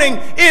mourning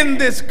in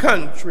this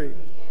country.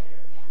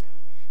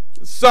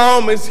 The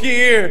psalmist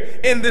here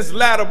in this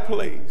latter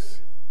place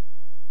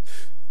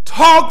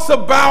talks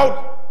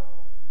about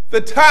the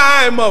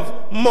time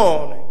of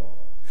mourning,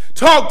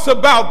 talks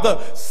about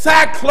the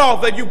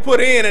sackcloth that you put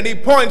in, and he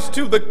points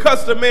to the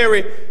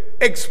customary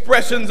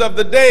expressions of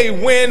the day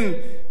when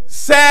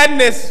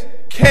sadness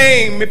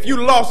came. If you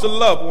lost a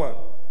loved one,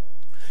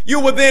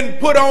 you would then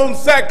put on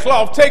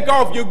sackcloth, take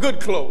off your good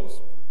clothes,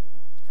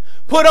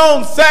 put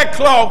on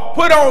sackcloth,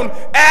 put on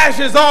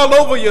ashes all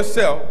over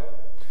yourself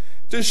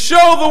to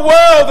show the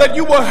world that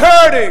you were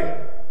hurting,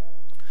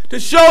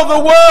 to show the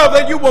world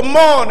that you were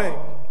mourning.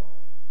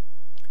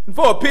 And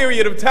for a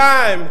period of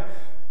time,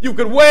 you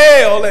could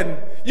wail, and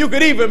you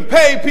could even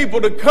pay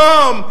people to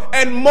come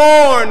and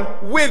mourn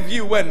with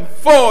you and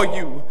for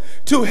you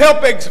to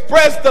help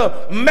express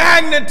the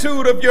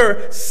magnitude of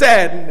your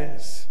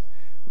sadness.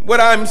 What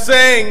I'm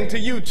saying to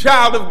you,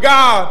 child of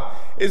God,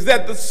 is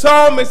that the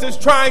psalmist is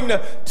trying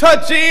to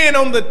touch in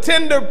on the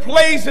tender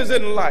places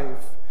in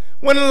life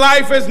when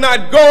life is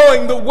not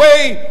going the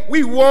way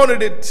we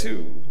wanted it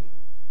to.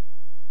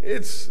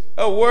 It's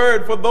a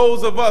word for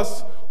those of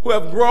us who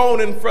have grown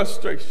in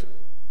frustration.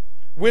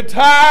 We're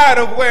tired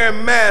of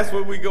wearing masks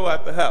when we go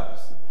out the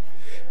house.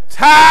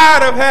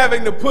 Tired of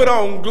having to put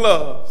on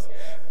gloves.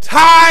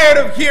 Tired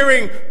of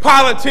hearing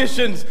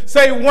politicians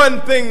say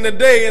one thing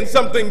today and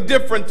something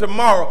different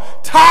tomorrow.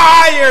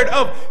 Tired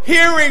of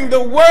hearing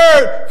the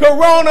word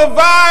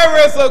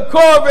coronavirus or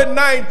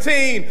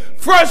COVID-19.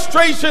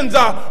 Frustrations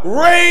are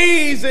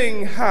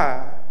raising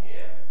high.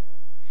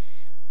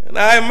 And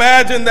I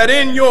imagine that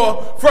in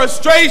your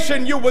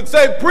frustration you would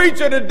say,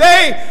 preacher,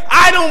 today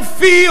I don't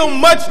feel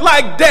much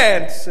like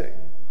dancing.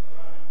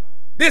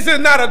 This is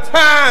not a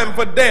time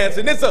for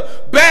dancing. It's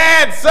a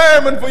bad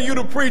sermon for you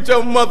to preach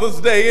on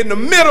Mother's Day in the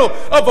middle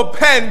of a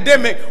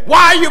pandemic.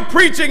 Why are you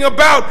preaching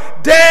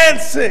about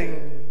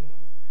dancing?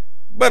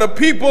 But a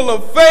people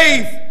of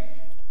faith,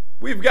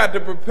 we've got to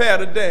prepare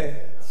to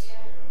dance.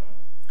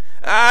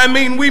 I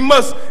mean, we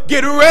must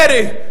get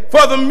ready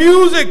for the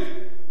music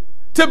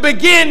to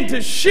begin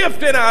to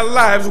shift in our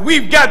lives.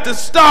 We've got to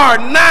start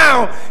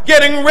now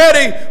getting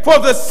ready for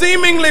the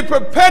seemingly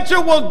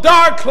perpetual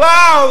dark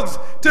clouds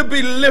to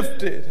be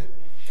lifted.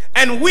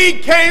 And we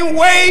can't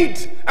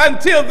wait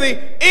until the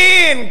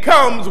end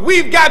comes.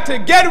 We've got to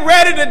get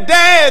ready to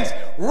dance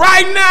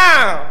right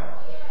now.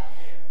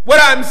 What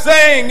I'm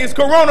saying is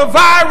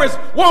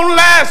coronavirus won't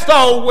last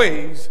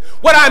always.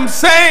 What I'm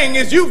saying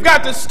is you've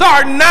got to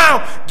start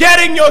now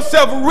getting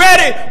yourself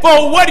ready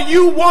for what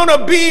you want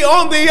to be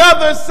on the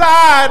other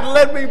side.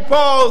 Let me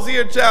pause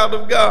here, child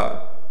of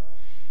God,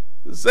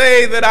 to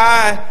say that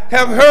I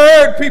have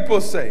heard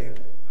people say,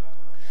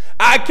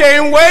 I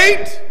can't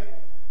wait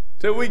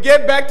till we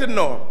get back to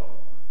normal.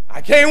 I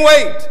can't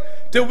wait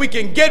till we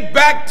can get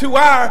back to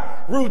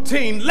our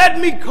routine. Let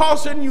me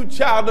caution you,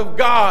 child of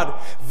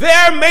God,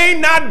 there may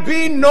not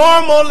be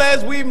normal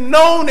as we've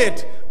known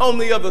it on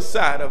the other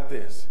side of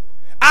this.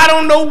 I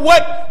don't know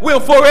what will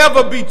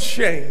forever be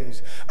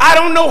changed. I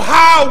don't know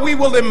how we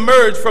will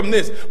emerge from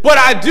this, but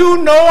I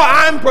do know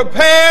I'm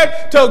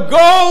prepared to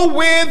go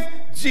with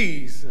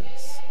Jesus.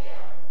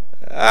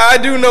 I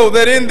do know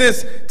that in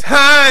this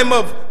time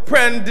of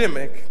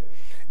pandemic,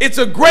 it's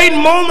a great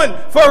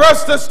moment for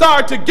us to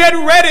start to get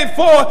ready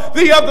for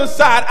the other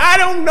side. I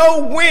don't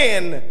know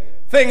when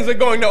things are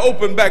going to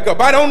open back up.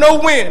 I don't know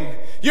when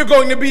you're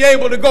going to be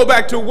able to go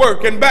back to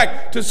work and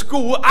back to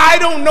school. I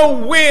don't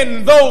know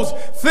when those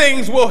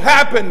things will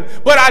happen,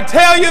 but I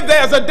tell you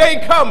there's a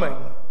day coming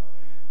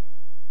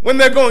when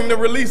they're going to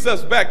release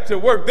us back to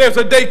work. There's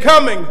a day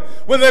coming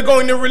when they're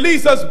going to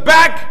release us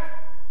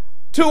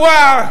back to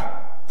our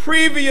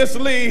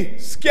previously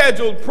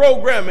scheduled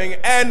programming.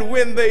 And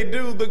when they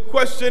do, the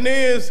question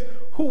is,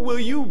 who will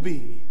you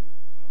be?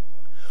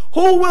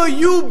 Who will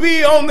you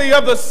be on the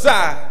other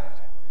side?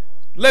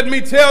 Let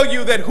me tell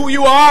you that who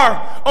you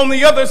are on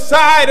the other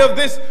side of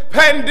this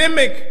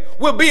pandemic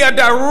will be a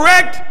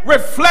direct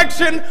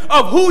reflection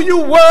of who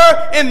you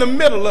were in the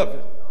middle of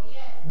it.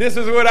 This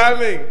is what I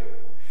mean.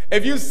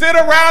 If you sit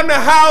around the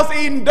house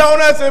eating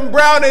donuts and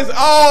brownies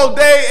all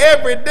day,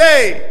 every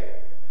day,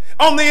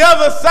 on the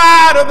other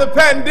side of the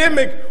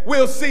pandemic,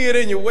 we'll see it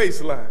in your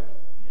waistline.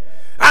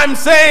 I'm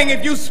saying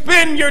if you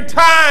spend your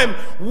time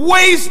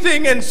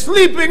wasting and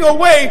sleeping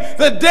away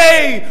the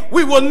day,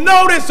 we will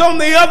notice on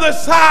the other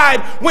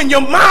side when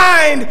your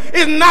mind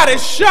is not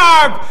as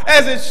sharp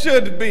as it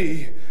should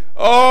be.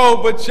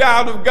 Oh, but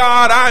child of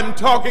God, I'm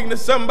talking to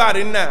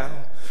somebody now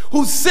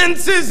who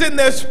senses in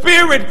their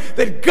spirit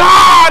that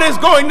God is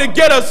going to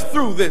get us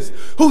through this,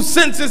 who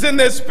senses in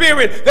their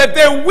spirit that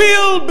there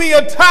will be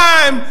a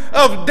time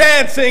of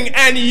dancing,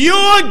 and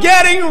you're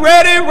getting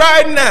ready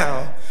right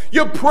now.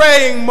 You're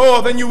praying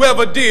more than you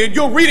ever did.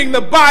 You're reading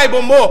the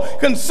Bible more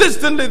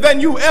consistently than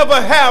you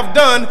ever have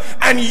done.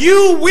 And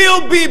you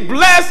will be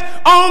blessed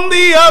on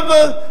the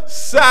other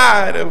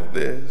side of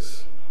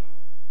this.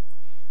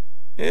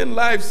 In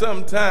life,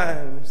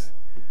 sometimes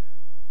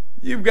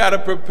you've got to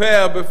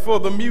prepare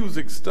before the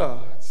music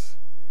starts.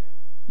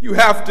 You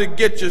have to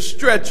get your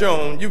stretch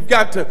on. You've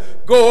got to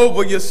go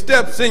over your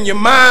steps in your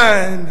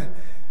mind.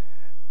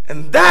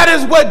 And that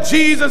is what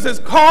Jesus is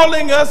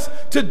calling us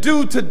to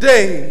do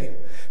today.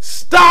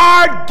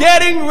 Start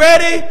getting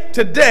ready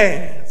to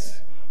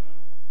dance.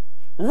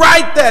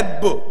 Write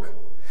that book.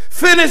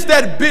 Finish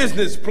that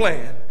business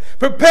plan.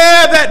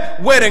 Prepare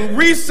that wedding.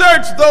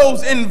 Research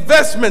those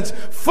investments.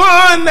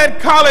 Fund that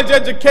college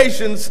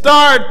education.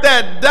 Start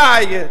that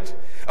diet.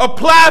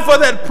 Apply for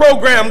that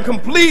program.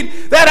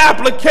 Complete that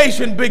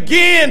application.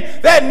 Begin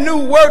that new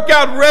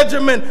workout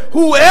regimen.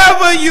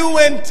 Whoever you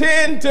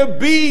intend to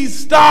be,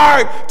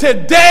 start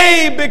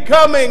today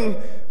becoming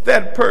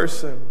that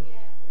person.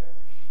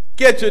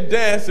 Get your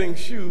dancing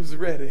shoes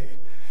ready.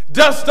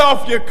 Dust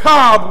off your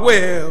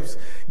cobwebs.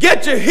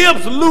 Get your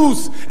hips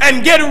loose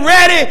and get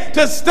ready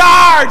to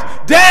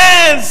start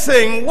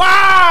dancing.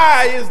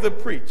 Why is the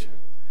preacher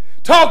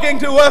talking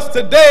to us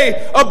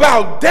today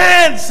about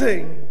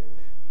dancing?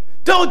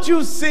 Don't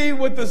you see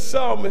what the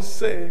psalmist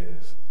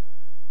says?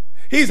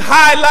 He's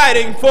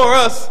highlighting for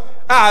us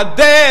our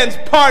dance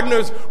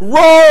partner's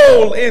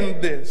role in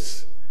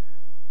this.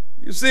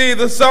 You see,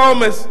 the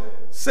psalmist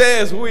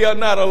says we are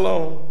not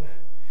alone.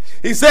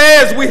 He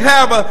says we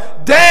have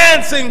a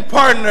dancing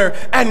partner,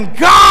 and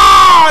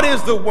God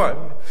is the one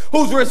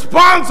who's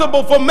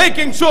responsible for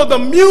making sure the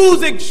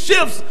music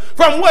shifts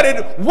from what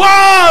it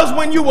was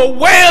when you were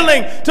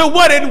wailing to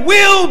what it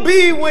will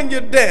be when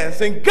you're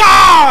dancing.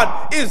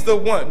 God is the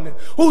one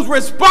who's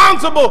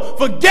responsible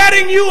for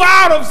getting you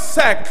out of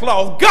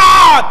sackcloth.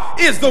 God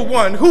is the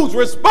one who's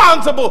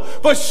responsible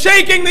for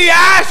shaking the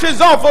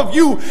ashes off of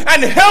you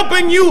and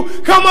helping you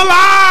come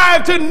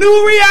alive to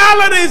new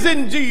realities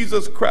in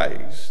Jesus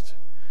Christ.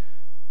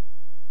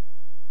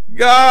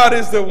 God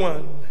is the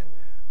one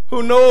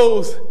who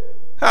knows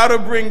how to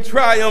bring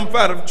triumph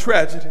out of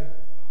tragedy.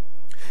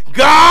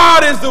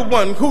 God is the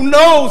one who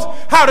knows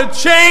how to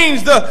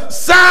change the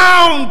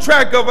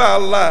soundtrack of our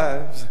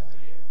lives.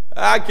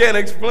 I can't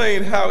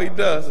explain how he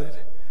does it.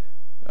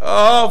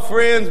 Oh,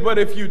 friends, but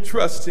if you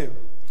trust him,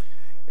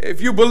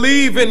 if you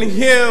believe in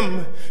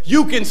him,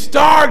 you can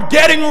start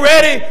getting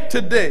ready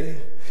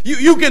today.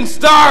 You can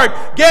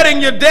start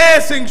getting your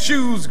dancing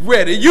shoes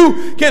ready.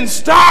 You can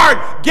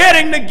start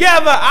getting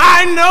together.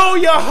 I know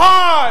your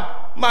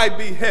heart might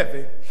be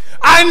heavy.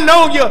 I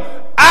know your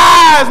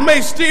eyes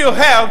may still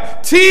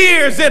have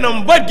tears in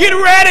them, but get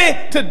ready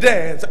to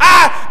dance.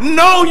 I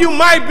know you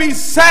might be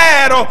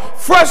sad or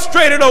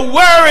frustrated or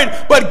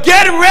worried, but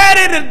get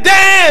ready to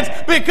dance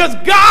because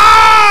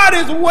God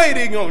is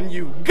waiting on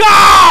you.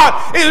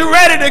 God is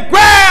ready to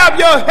grab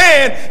your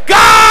hand.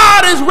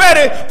 God is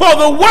ready for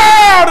the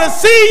world to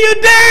see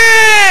you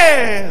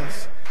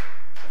dance.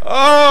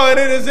 Oh, and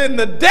it is in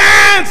the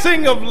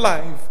dancing of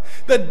life,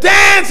 the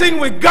dancing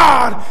with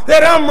God,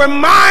 that I'm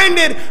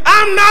reminded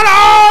I'm not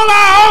all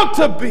I ought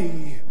to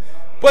be.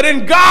 But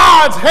in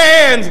God's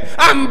hands,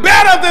 I'm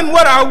better than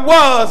what I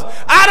was.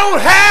 I don't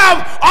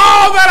have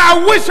all that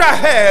I wish I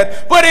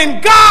had, but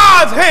in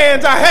God's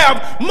hands, I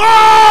have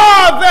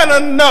more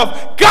than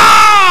enough.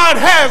 God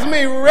has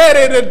me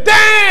ready to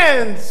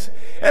dance.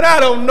 And I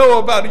don't know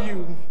about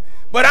you,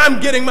 but I'm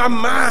getting my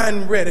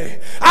mind ready.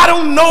 I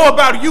don't know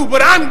about you,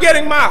 but I'm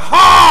getting my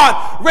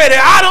heart ready.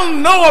 I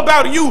don't know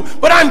about you,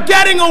 but I'm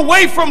getting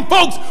away from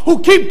folks who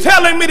keep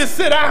telling me to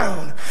sit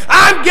down.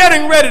 I'm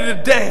getting ready to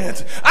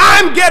dance.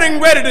 I'm getting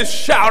ready to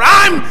shout.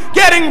 I'm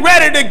getting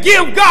ready to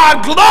give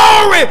God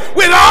glory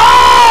with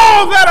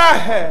all that I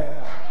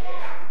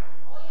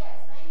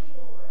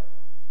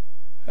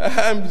have.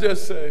 I'm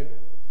just saying,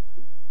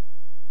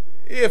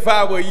 if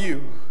I were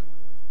you,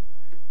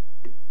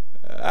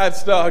 I'd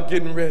start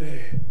getting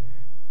ready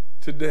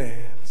to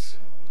dance.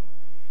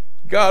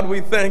 God,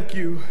 we thank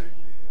you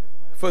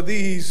for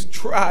these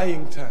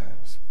trying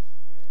times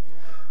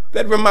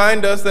that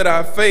remind us that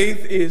our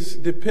faith is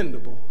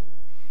dependable.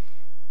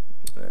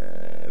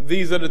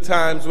 These are the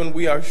times when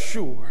we are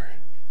sure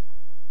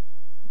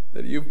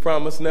that you've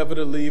promised never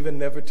to leave and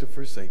never to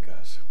forsake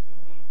us.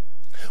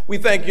 We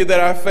thank you that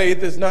our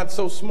faith is not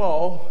so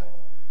small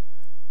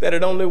that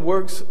it only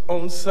works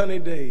on sunny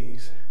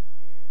days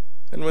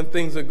and when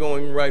things are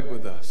going right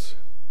with us.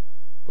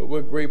 But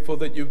we're grateful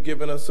that you've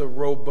given us a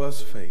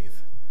robust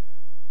faith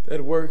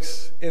that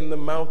works in the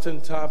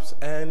mountaintops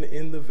and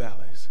in the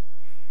valleys.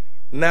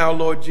 Now,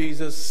 Lord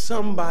Jesus,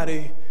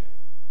 somebody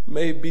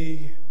may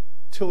be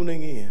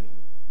tuning in.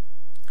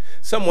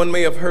 Someone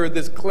may have heard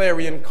this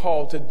clarion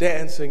call to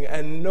dancing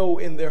and know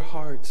in their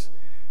hearts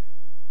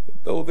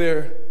that though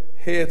their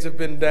heads have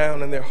been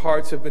down and their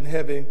hearts have been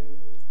heavy,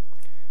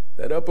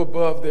 that up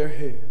above their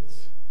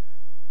heads,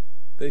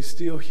 they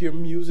still hear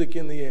music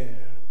in the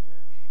air.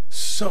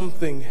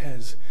 Something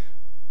has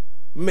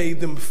made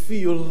them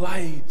feel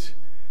light.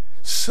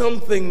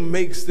 Something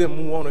makes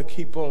them want to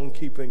keep on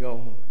keeping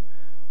on.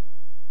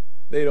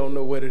 They don't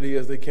know what it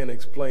is. They can't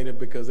explain it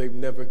because they've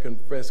never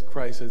confessed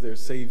Christ as their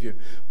Savior.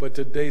 But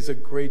today's a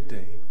great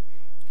day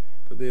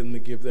for them to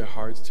give their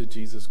hearts to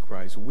Jesus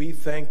Christ. We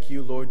thank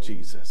you, Lord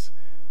Jesus,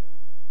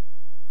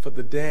 for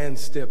the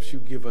dance steps you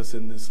give us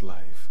in this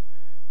life.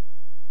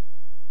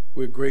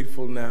 We're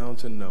grateful now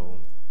to know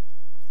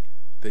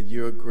that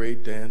you're a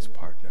great dance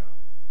partner.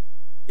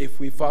 If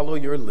we follow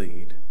your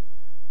lead,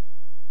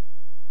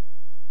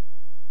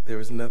 there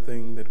is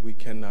nothing that we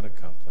cannot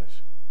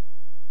accomplish.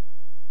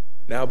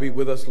 Now be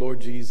with us, Lord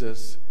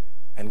Jesus,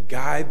 and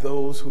guide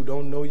those who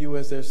don't know you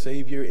as their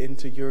Savior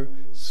into your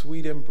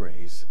sweet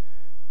embrace.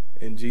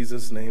 In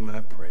Jesus' name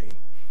I pray.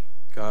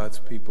 God's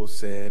people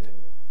said,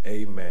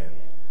 amen.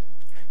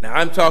 Now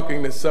I'm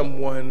talking to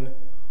someone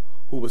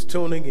who was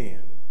tuning in,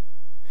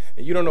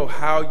 and you don't know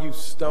how you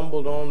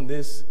stumbled on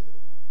this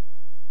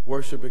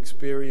worship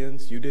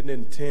experience. You didn't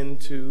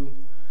intend to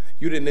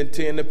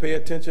pay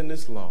attention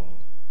this long.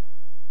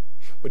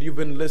 But you've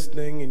been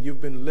listening and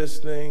you've been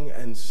listening,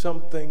 and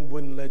something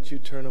wouldn't let you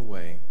turn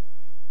away.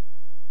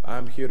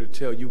 I'm here to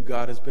tell you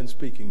God has been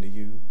speaking to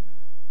you.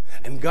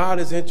 And God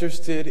is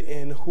interested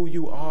in who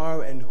you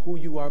are and who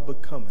you are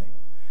becoming.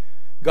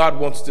 God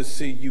wants to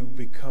see you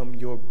become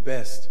your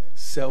best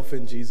self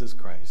in Jesus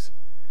Christ.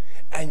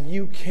 And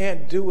you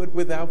can't do it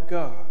without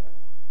God.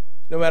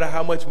 No matter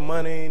how much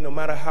money, no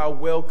matter how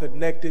well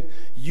connected,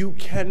 you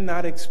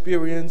cannot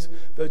experience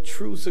the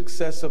true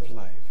success of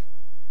life,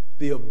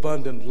 the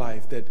abundant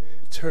life that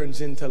turns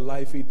into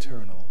life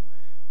eternal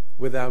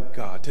without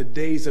God.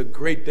 Today's a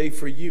great day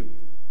for you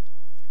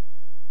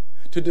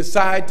to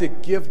decide to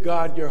give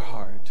God your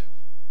heart.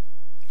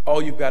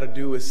 All you've got to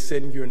do is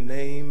send your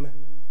name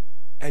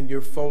and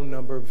your phone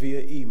number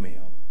via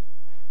email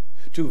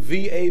to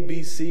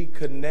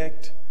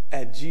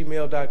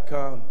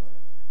vabcconnect@gmail.com,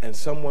 and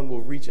someone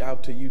will reach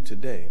out to you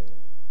today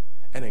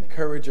and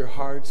encourage your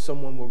heart.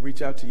 Someone will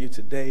reach out to you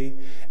today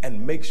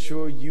and make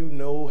sure you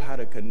know how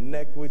to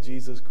connect with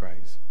Jesus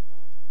Christ.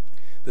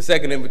 The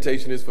second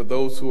invitation is for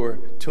those who are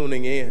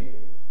tuning in,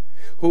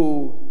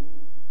 who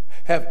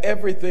have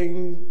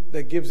everything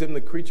that gives them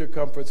the creature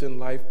comforts in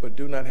life, but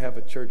do not have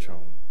a church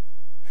home.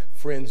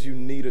 Friends, you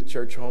need a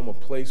church home, a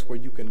place where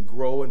you can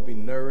grow and be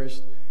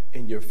nourished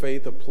in your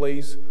faith, a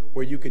place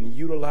where you can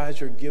utilize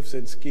your gifts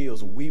and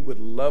skills. We would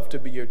love to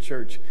be your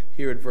church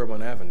here at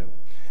Vermont Avenue,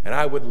 and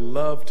I would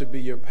love to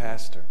be your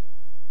pastor.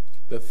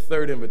 The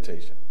third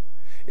invitation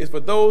is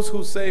for those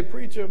who say,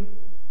 preacher,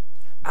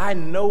 I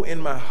know in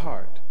my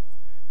heart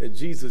that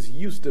Jesus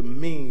used to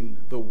mean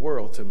the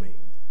world to me,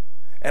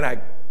 and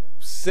I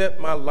set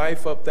my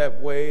life up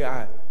that way.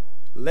 I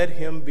let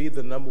him be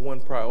the number one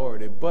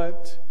priority,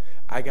 but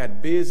I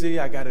got busy,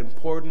 I got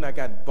important, I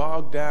got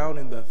bogged down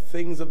in the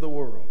things of the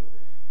world,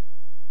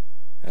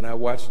 and I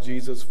watched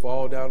Jesus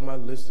fall down my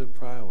list of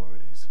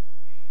priorities.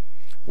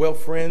 Well,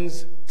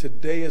 friends,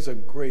 today is a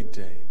great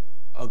day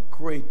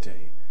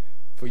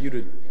for you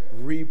to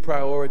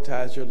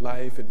reprioritize your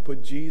life and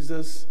put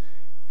Jesus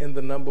in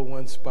the number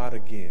one spot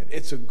again.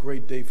 It's a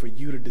great day for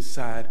you to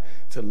decide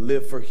to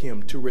live for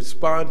him, to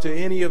respond to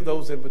any of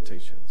those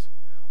invitations.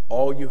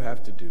 All you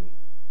have to do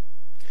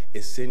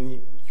is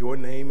send your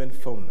name and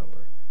phone number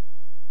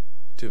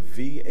to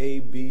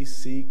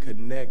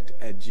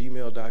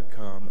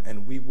vabcconnect@gmail.com,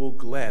 and we will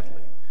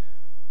gladly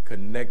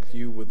connect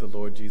you with the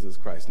Lord Jesus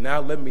Christ.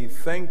 Now let me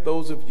thank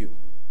those of you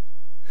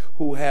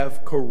who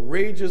have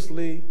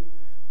courageously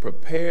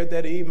prepared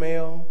that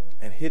email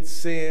and hit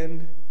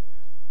send.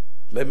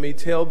 Let me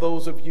tell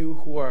those of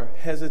you who are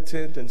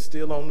hesitant and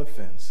still on the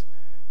fence,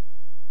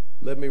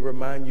 let me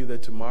remind you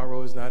that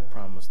tomorrow is not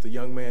promised. The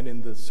young man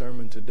in the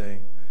sermon today,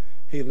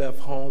 he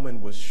left home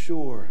and was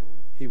sure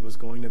he was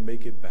going to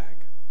make it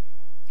back,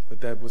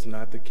 but that was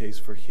not the case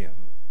for him.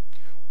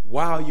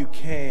 While you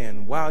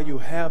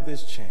have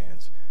this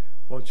chance,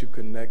 won't you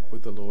connect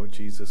with the Lord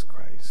Jesus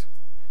Christ?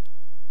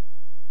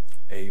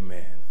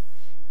 Amen.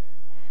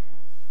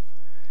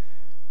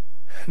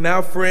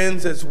 Now,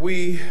 friends, as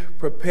we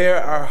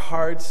prepare our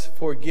hearts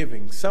for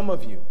giving, some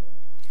of you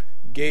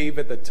gave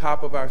at the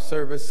top of our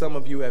service. Some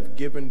of you have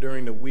given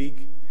during the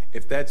week.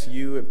 If that's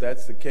you, if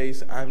that's the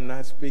case, I'm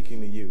not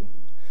speaking to you.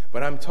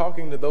 But I'm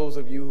talking to those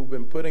of you who've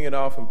been putting it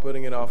off and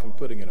putting it off and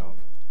putting it off.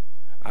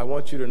 I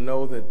want you to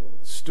know that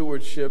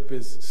stewardship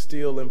is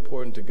still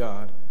important to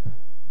God,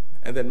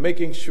 and that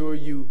making sure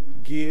you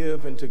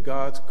give into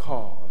God's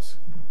cause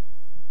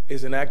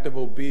is an act of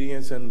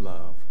obedience and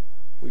love.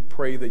 We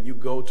pray that you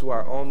go to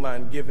our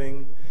online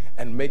giving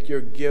and make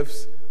your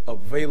gifts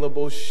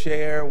available.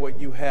 Share what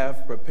you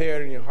have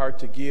prepared in your heart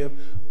to give.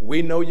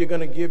 We know you're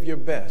going to give your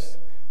best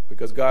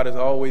because God has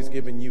always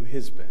given you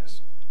his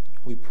best.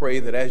 We pray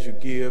that as you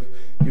give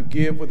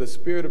with a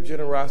spirit of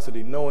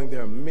generosity, knowing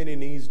there are many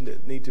needs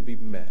that need to be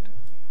met.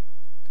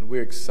 And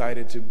we're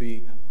excited to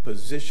be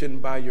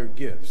positioned by your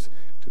gifts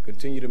to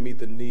continue to meet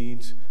the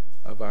needs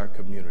of our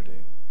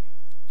community.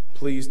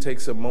 Please take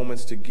some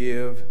moments to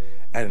give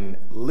and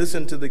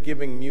listen to the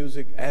giving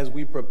music as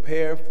we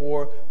prepare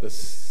for the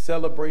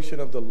celebration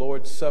of the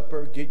Lord's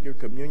Supper. Get your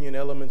communion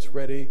elements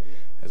ready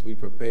as we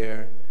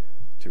prepare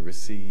to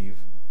receive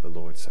the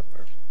Lord's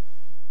Supper.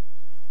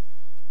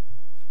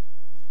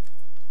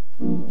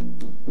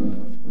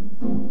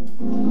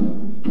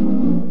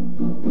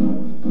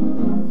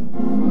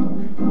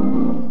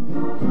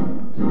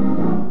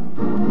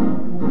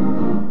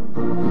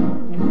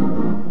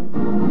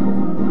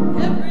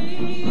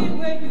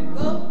 Everywhere you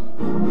go,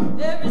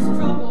 there is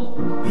trouble.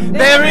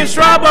 There is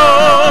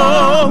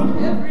trouble.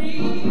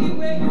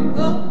 Everywhere you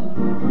go,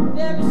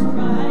 there is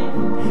strife.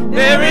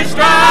 There is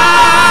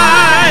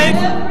strife.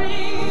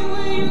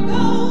 Everywhere you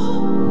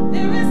go,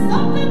 there is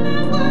something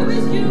that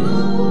worries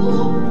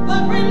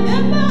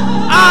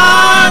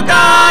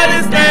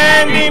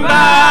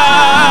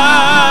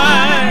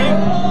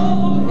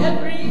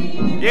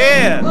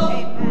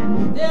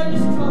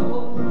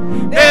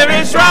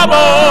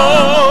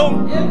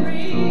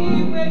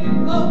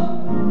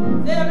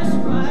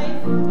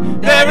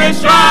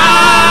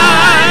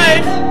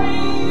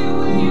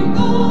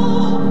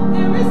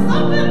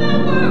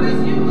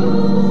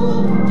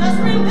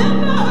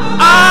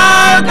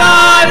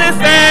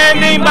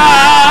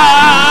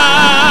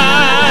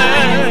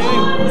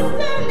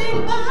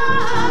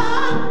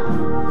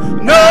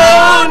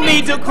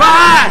need to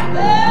cry.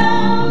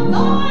 Well,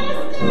 Lord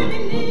is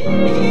standing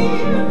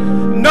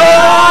near.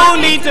 No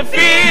need to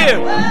fear.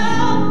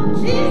 Well,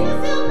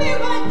 Jesus, he'll be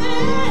right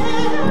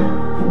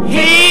there.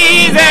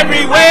 He's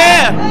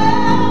everywhere.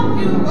 Well,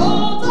 you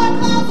roll dark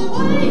clouds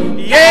away.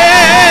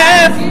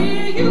 Yes. He'll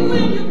hear you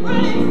when you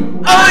pray.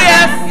 Oh,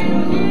 yes.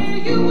 He'll hear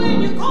you when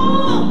you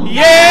call.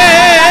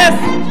 Yes.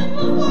 Catch you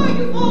before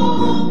you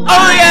fall.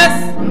 Oh, yes.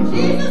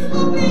 Jesus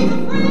will be your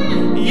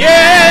friend.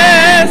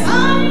 Yes.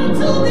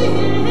 Until the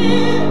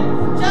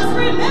end. Just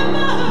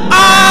remember.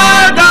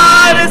 Our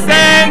God is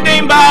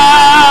standing by.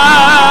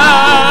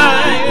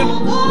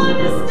 God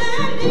is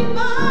standing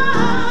by.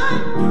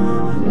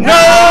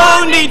 No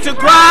need to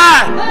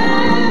cry.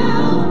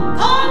 Well,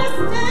 God is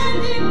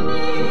standing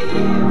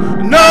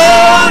near. No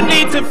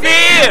need to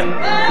fear.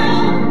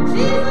 Well,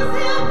 Jesus,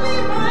 he'll be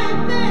right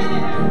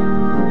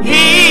there.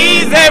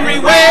 He's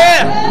everywhere.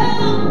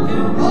 Well,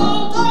 he'll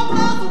roll dark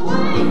clouds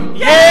away.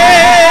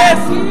 Yes.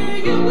 Hear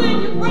you when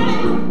you pray.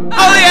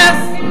 Oh, yes.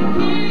 He'll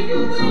hear you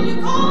when you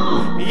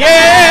call.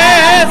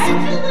 Yes.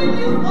 Catch you when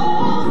you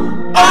fall.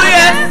 Oh,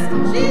 yes.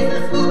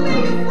 Jesus will be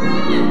your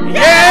friend.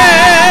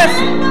 Yes.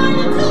 Stand by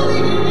until the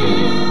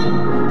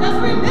end. Just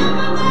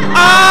remember that.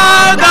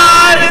 Our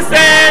God is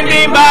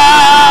standing by.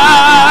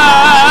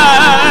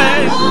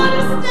 God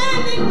is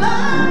standing by.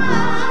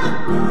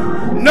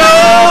 No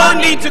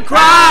need to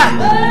cry.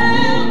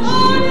 Well,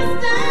 God is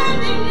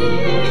standing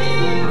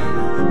near.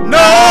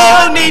 No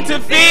need to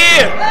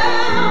fear.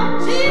 Well,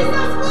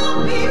 Jesus will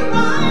be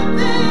right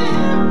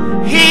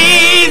there.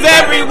 He's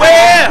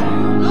everywhere.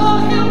 Know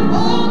him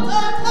roll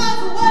dark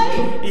clouds away.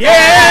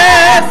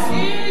 Yes.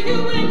 Hear you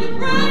when you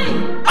pray.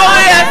 Oh,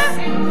 yes.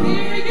 He'll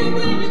hear you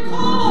when you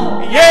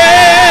call.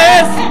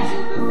 Yes. Catch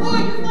you before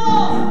you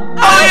fall.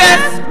 Oh,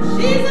 yes.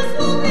 Jesus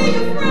will be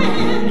your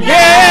friend.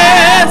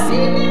 Yes.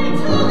 Even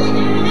until the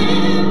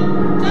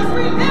end. Just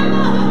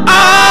remember.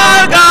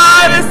 Our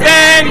God is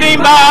standing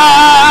by.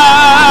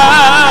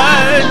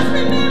 Just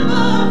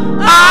remember.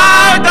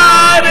 Our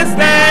God is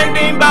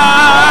standing by.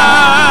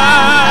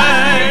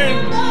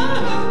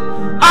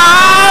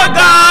 Our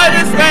God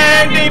is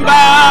standing by.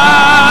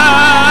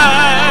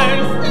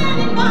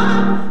 Standing by.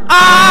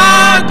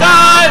 Our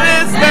God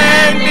is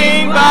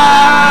standing by.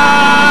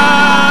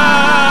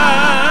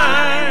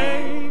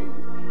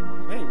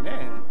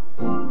 Amen.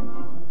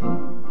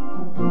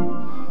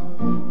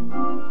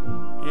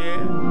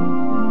 Yeah.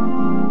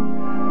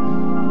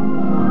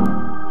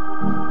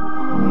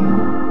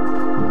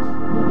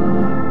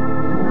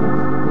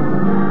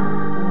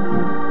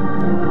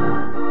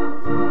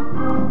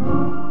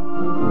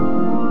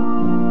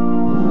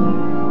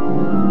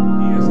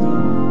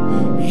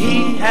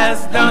 He has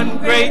done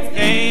great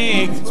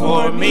things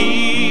for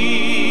me.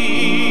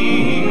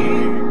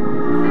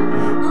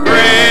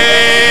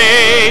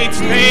 Great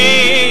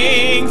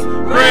things,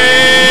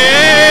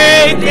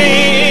 great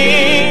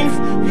things.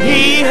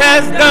 He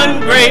has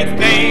done great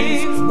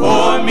things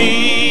for me.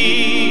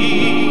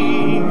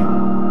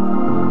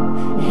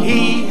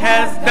 He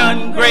has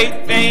done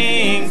great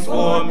things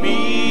for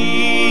me.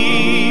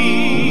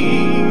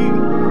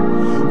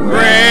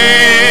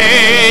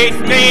 Great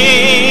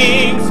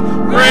things,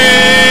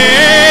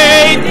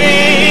 great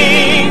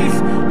things.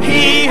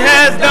 He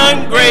has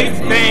done great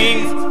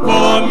things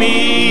for me.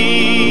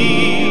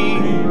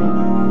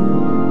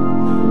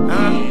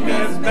 He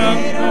has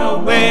done a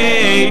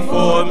way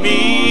for me.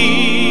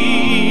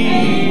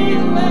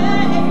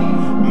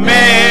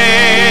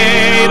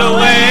 Made a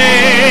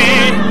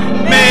way,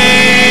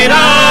 made a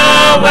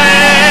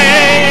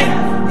way.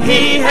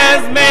 He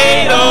has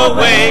made a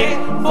way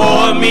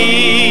for me.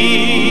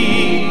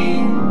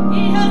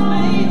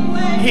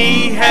 He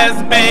has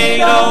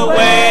made a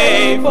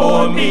way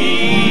for me.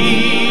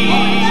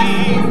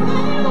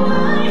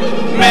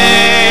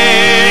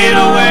 Made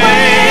a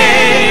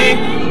way,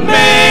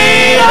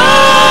 made a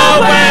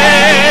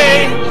way.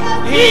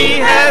 He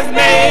has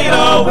made a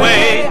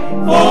way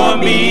for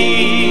me.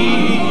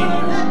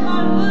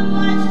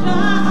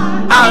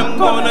 I'm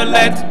gonna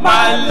let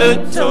my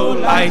little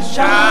light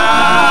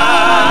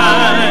shine.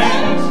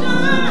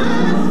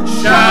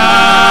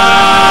 Shine,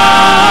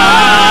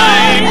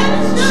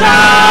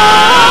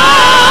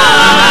 shine.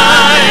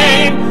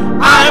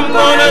 I'm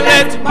gonna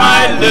let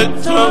my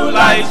little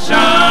light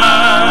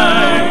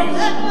shine.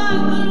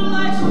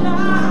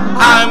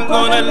 I'm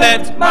gonna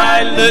let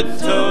my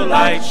little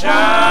light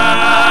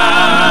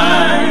shine.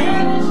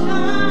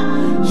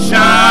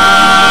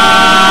 Shine,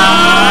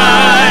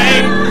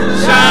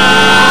 shine.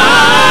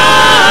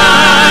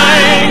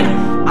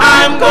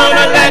 I'm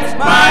gonna let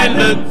my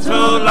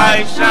little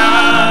light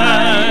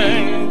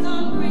shine.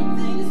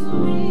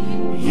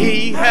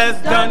 He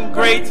has done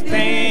great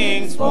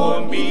things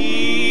for me.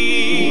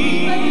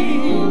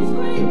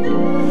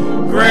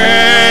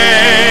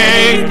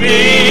 Great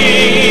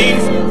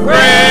things,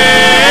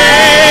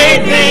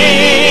 great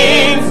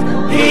things.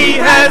 He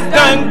has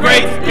done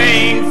great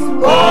things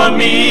for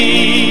me.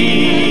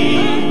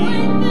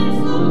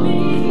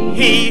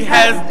 He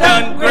has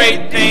done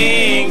great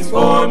things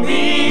for me.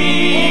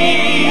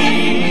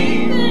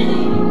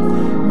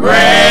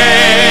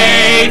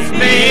 Great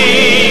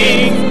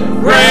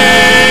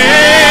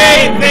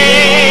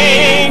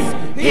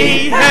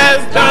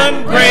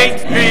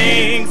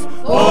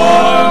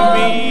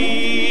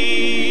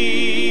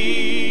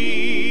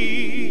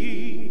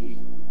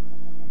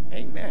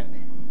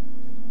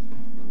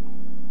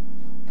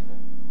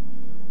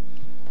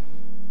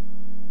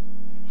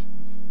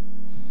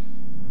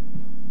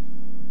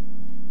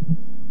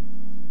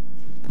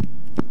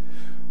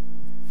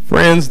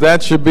friends,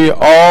 that should be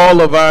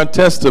all of our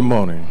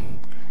testimony,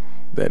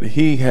 that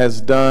he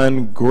has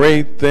done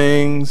great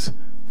things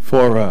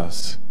for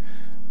us.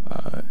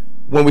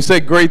 When we say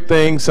great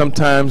things,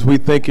 sometimes we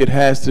think it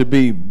has to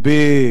be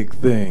big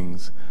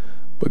things.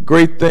 But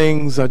great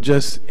things are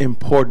just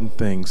important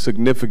things,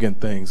 significant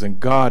things, and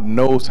God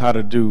knows how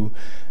to do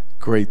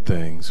great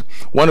things.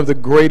 One of the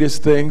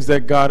greatest things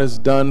that God has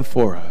done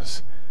for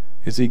us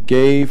is he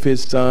gave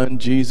his son,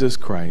 Jesus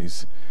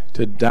Christ,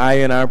 to die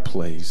in our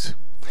place.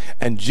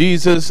 And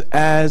Jesus,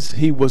 as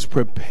he was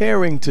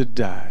preparing to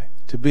die,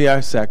 to be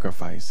our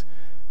sacrifice,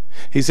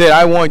 he said,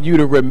 I want you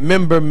to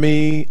remember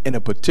me in a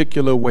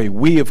particular way.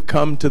 We have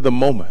come to the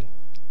moment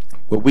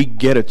where we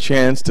get a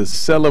chance to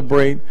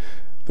celebrate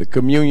the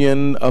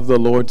communion of the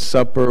Lord's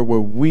Supper, where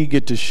we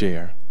get to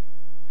share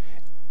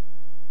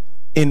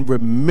in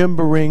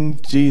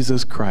remembering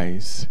Jesus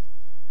Christ.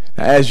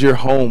 Now, as you're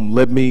home,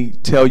 let me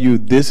tell you,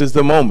 this is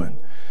the moment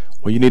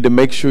where you need to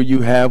make sure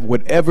you have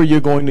whatever you're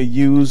going to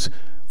use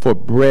for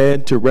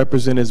bread to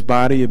represent his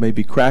body. It may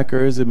be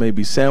crackers, it may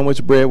be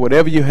sandwich bread,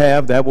 whatever you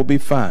have, that will be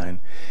fine.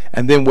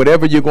 And then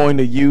whatever you're going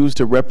to use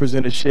to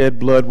represent his shed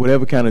blood,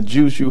 whatever kind of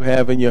juice you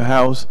have in your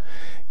house,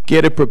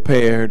 get it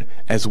prepared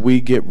as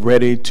we get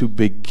ready to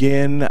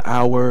begin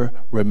our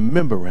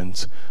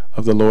remembrance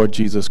of the Lord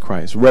Jesus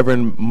Christ.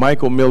 Reverend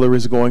Michael Miller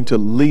is going to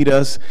lead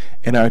us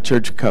in our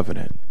church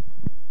covenant.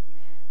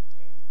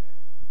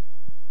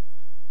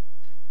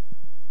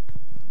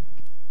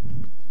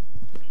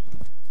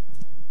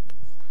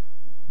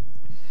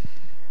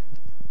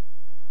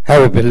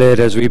 Have we been led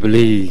as we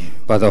believe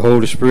by the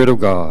Holy Spirit of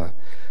God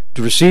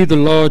to receive the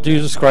Lord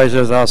Jesus Christ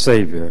as our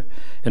Savior,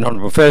 and on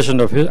the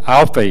profession of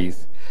our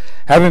faith,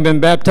 having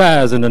been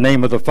baptized in the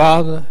name of the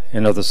Father,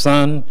 and of the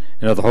Son,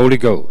 and of the Holy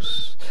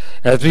Ghost,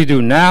 as we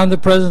do now in the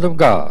presence of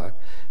God,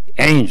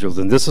 angels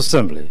in this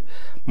assembly,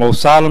 most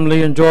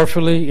solemnly and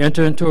joyfully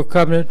enter into a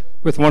covenant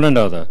with one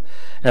another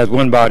as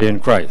one body in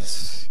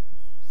Christ.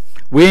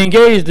 We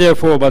engage,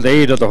 therefore, by the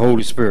aid of the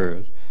Holy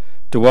Spirit,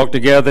 to walk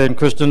together in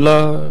Christian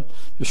love,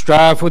 to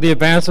strive for the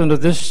advancement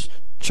of this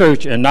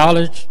church in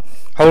knowledge,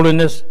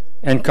 holiness,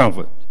 and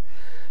comfort,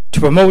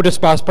 to promote its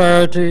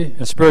prosperity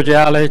and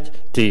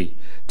spirituality,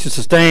 to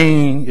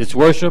sustain its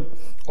worship,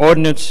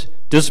 ordinance,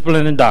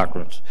 discipline, and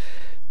doctrines,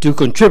 to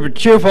contribute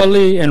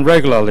cheerfully and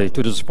regularly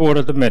to the support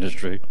of the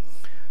ministry,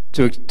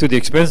 to the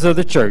expenses of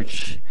the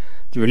church,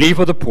 the relief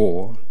of the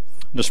poor,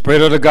 the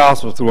spread of the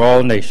gospel through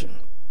all nations.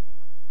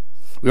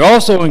 We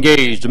also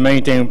engage to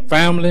maintain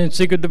family and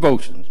secret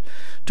devotions,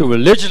 to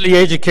religiously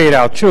educate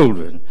our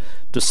children,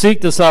 to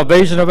seek the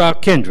salvation of our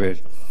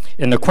kindred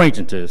and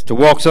acquaintances, to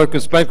walk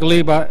circumspectly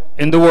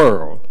in the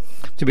world,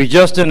 to be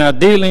just in our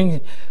dealing,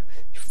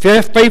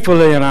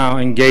 faithfully in our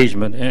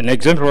engagement, and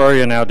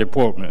exemplary in our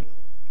deportment,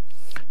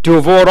 to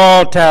avoid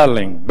all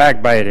tattling,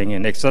 backbiting,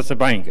 and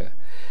excessive anger,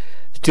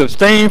 to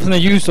abstain from the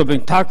use of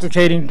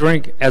intoxicating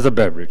drink as a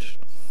beverage,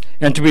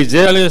 and to be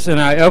zealous in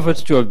our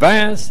efforts to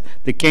advance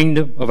the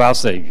kingdom of our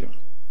Savior.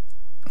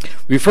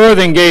 We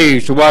further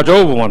engage to watch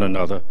over one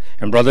another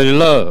in brotherly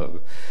love,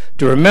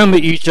 to remember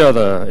each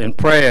other in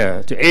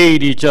prayer, to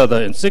aid each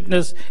other in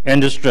sickness and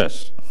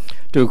distress,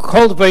 to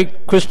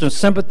cultivate Christian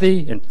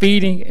sympathy and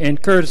feeding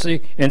and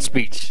courtesy in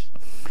speech,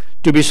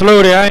 to be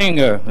slow to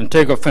anger and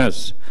take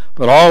offense,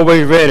 but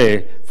always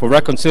ready for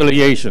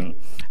reconciliation,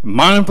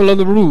 mindful of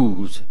the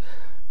rules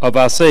of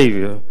our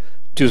Savior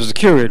to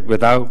secure it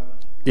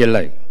without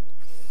delay.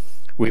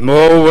 We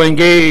moreover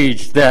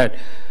engage that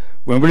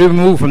when we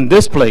move from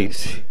this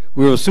place,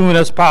 we will as soon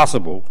as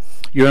possible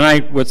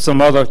unite with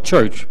some other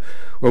church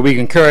where we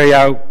can carry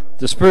out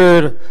the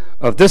spirit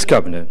of this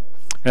covenant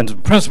and the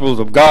principles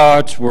of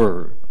God's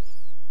word.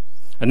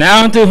 And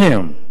now unto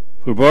him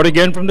who brought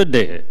again from the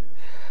dead,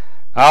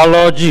 our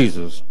Lord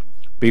Jesus,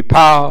 be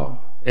power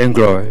and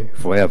glory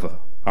forever.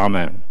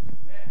 Amen.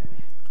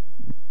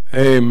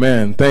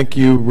 Amen. Thank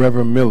you,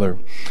 Reverend Miller.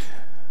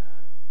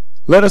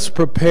 Let us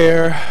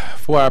prepare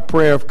for our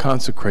prayer of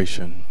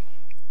consecration.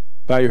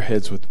 Bow your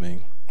heads with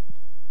me.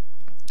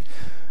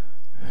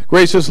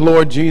 Gracious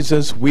Lord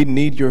Jesus, we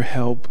need your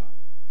help.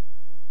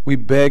 We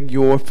beg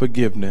your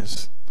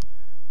forgiveness,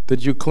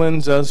 that you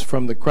cleanse us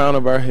from the crown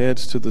of our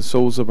heads to the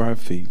soles of our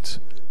feet,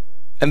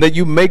 and that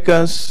you make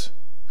us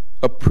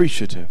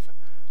appreciative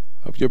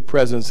of your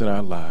presence in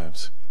our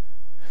lives.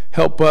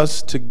 Help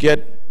us to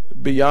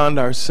get beyond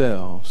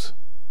ourselves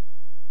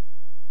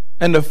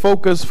and to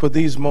focus for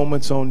these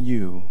moments on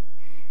you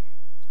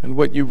and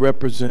what you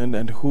represent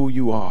and who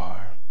you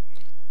are.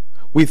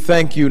 We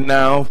thank you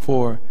now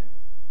for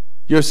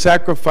your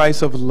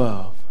sacrifice of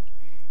love,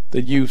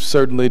 that you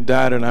certainly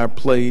died in our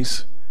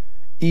place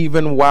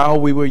even while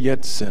we were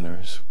yet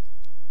sinners.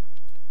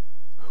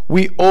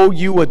 We owe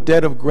you a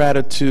debt of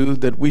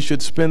gratitude that we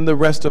should spend the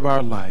rest of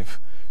our life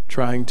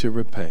trying to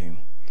repay.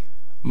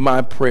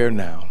 My prayer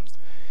now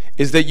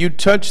is that you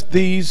touch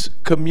these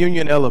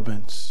communion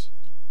elements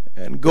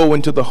and go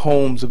into the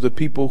homes of the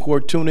people who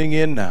are tuning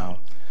in now.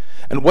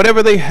 And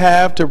whatever they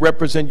have to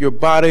represent your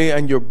body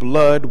and your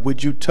blood,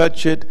 would you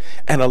touch it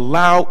and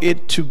allow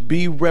it to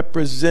be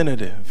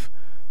representative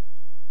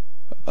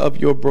of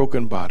your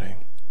broken body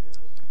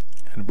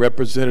and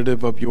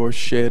representative of your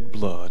shed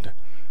blood.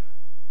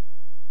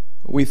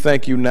 We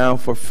thank you now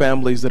for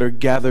families that are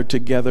gathered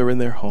together in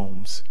their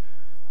homes,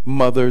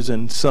 mothers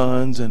and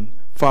sons and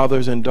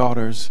fathers and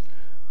daughters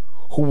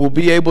who will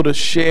be able to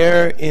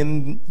share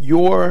in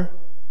your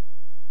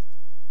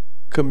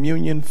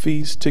communion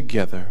feast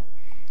together.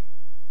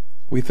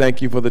 We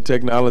thank you for the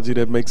technology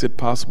that makes it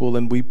possible,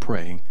 and we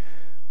pray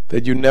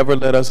that you never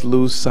let us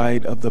lose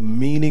sight of the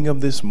meaning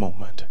of this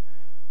moment.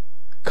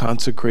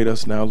 Consecrate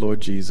us now, Lord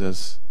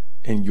Jesus.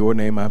 In your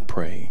name I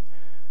pray.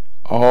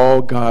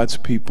 All God's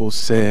people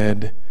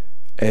said,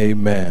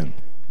 amen.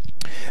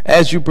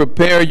 As you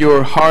prepare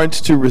your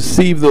hearts to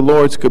receive the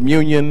Lord's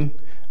communion,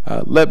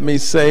 let me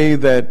say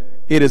that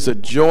it is a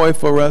joy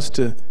for us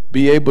to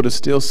be able to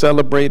still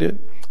celebrate it.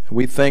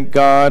 We thank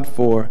God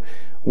for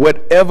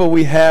whatever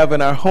we have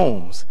in our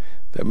homes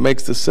that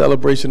makes the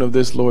celebration of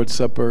this Lord's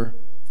Supper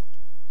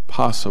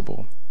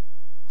possible.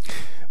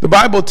 The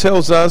Bible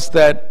tells us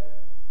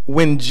that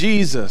when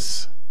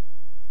Jesus,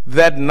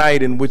 that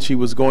night in which he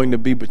was going to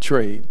be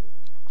betrayed,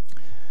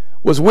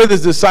 was with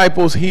his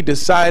disciples, he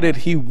decided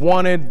he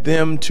wanted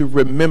them to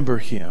remember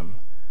him.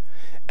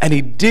 And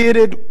he did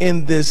it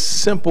in this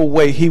simple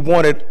way. He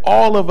wanted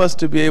all of us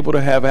to be able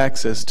to have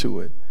access to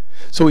it.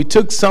 So he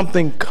took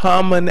something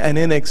common and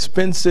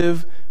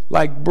inexpensive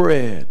like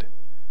bread.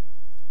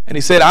 And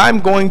he said, I'm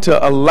going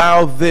to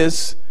allow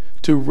this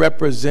to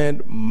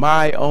represent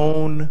my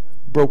own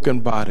broken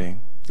body,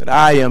 that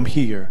I am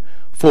here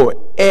for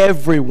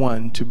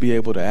everyone to be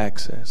able to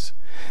access.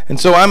 And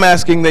so I'm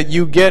asking that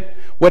you get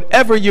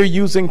whatever you're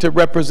using to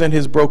represent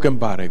his broken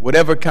body,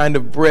 whatever kind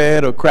of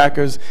bread or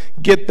crackers,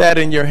 get that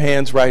in your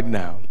hands right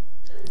now.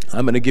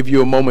 I'm going to give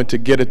you a moment to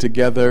get it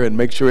together and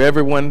make sure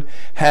everyone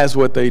has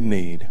what they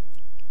need.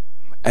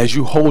 As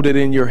you hold it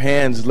in your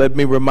hands, let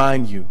me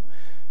remind you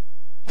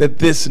that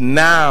this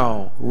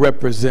now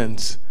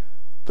represents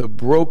the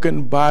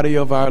broken body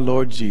of our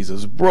Lord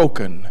Jesus,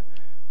 broken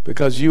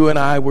because you and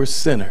I were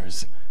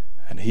sinners,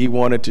 and he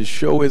wanted to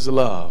show his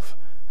love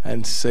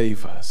and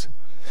save us.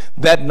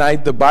 That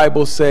night, the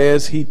Bible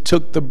says he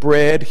took the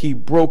bread, he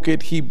broke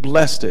it, he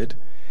blessed it,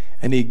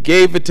 and he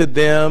gave it to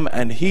them,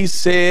 and he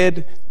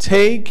said,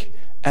 take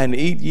and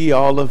eat ye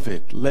all of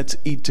it. Let's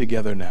eat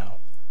together now.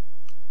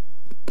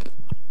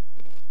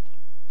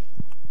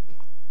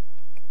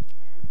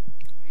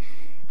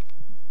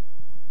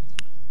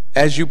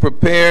 As you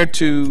prepare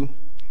to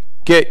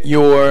get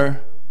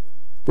your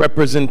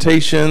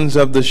representations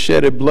of the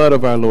shedded blood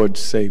of our Lord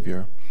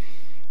Savior,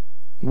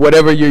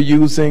 whatever you're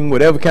using,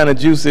 whatever kind of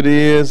juice it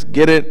is,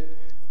 get it.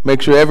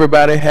 Make sure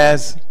everybody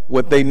has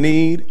what they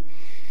need.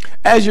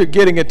 As you're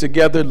getting it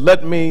together,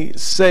 let me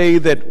say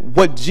that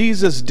what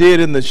Jesus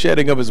did in the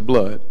shedding of his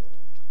blood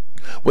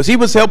was he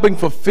was helping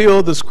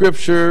fulfill the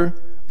scripture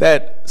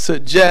that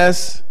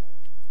suggests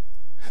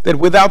that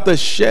without the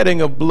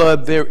shedding of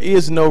blood, there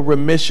is no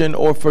remission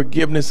or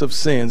forgiveness of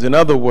sins. In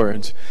other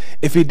words,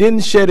 if he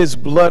didn't shed his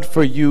blood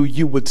for you,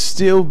 you would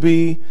still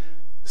be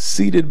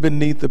seated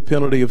beneath the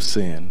penalty of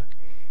sin.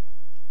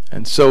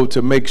 And so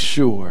to make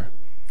sure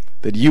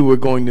that you were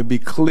going to be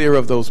clear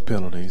of those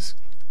penalties,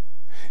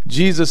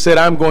 Jesus said,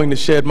 I'm going to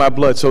shed my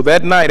blood. So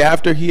that night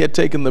after he had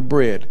taken the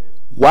bread,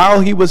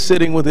 while he was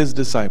sitting with his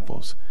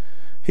disciples,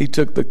 he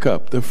took the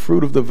cup, the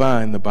fruit of the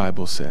vine, the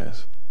Bible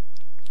says.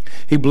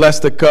 He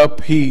blessed the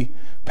cup, he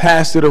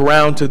passed it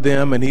around to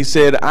them, and he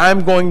said,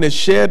 I'm going to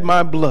shed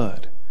my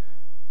blood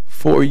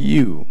for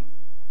you.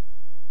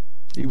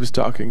 He was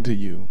talking to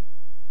you.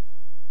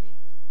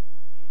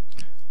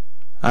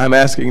 I'm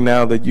asking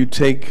now that you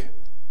take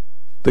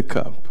the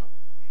cup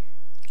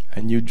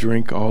and you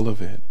drink all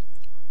of it.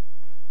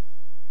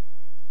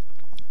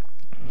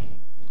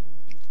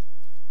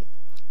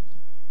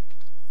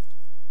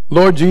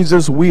 Lord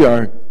Jesus, we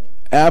are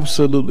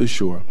absolutely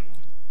sure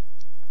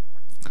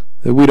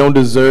that we don't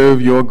deserve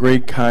your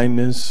great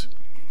kindness.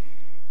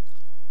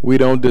 We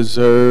don't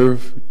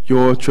deserve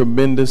your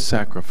tremendous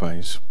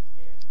sacrifice.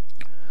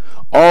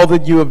 All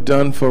that you have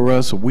done for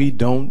us, we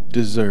don't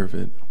deserve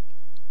it.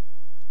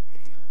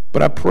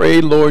 But I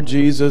pray, Lord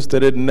Jesus,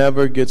 that it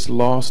never gets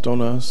lost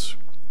on us,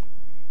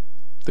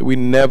 that we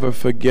never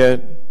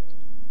forget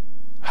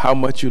how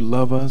much you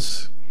love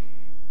us,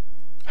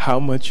 how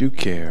much you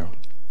care.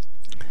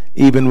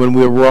 Even when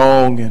we're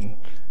wrong and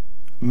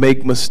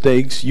make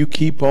mistakes, you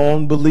keep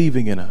on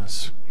believing in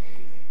us.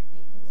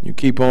 You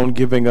keep on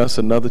giving us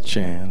another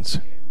chance.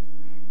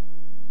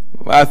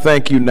 I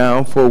thank you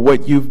now for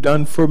what you've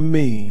done for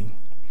me,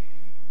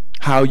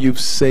 how you've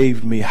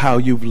saved me, how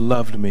you've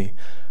loved me,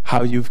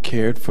 how you've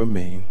cared for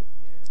me.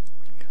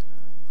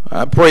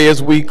 I pray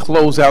as we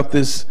close out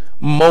this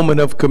moment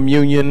of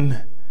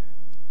communion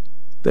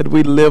that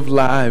we live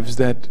lives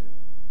that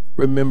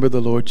remember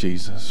the Lord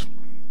Jesus,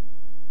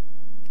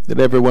 that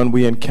everyone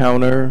we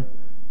encounter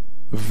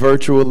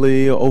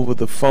virtually over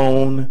the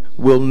phone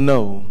will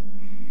know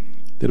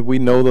that we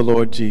know the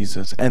Lord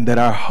Jesus and that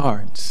our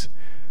hearts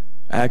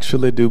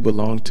actually do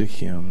belong to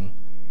him.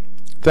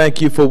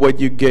 Thank you for what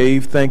you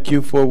gave. Thank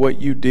you for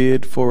what you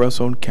did for us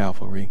on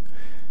Calvary.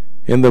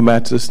 In the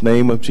matchless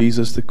name of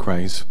Jesus the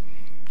Christ,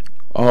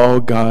 all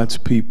God's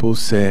people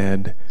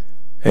said,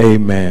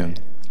 amen.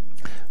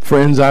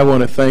 Friends, I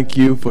want to thank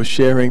you for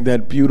sharing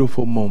that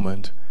beautiful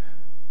moment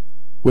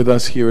with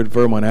us here at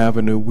Vermont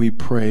Avenue. We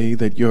pray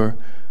that your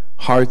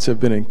hearts have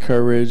been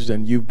encouraged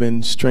and you've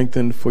been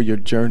strengthened for your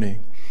journey.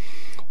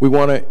 We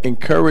want to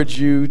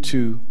encourage you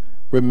to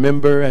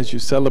remember, as you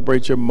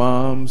celebrate your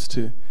moms,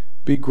 to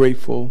be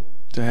grateful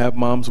to have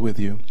moms with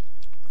you,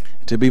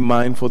 to be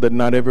mindful that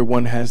not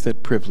everyone has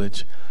that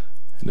privilege,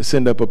 and to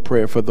send up a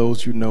prayer for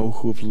those you know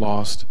who have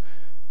lost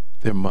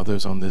their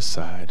mothers on this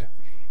side.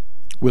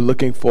 We're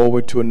looking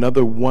forward to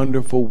another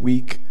wonderful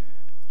week.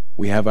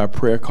 We have our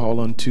prayer call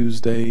on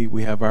Tuesday.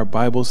 We have our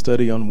Bible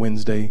study on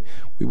Wednesday.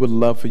 We would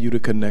love for you to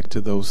connect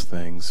to those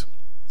things.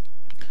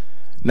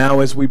 Now,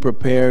 as we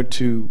prepare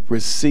to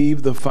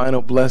receive the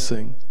final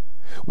blessing,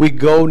 we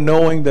go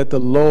knowing that the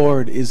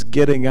Lord is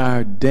getting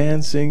our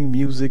dancing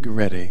music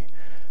ready,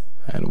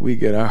 and we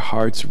get our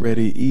hearts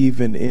ready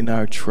even in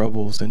our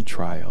troubles and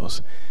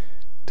trials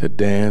to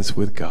dance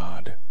with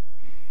God.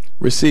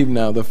 Receive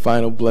now the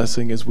final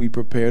blessing as we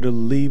prepare to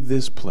leave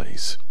this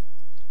place.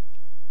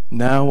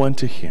 Now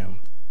unto him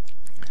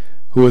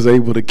who is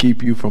able to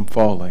keep you from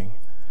falling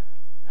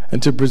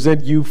and to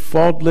present you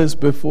faultless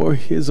before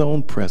his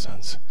own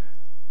presence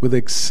with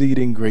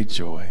exceeding great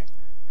joy.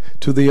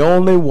 To the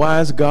only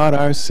wise God,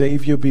 our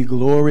Savior, be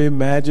glory,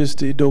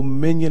 majesty,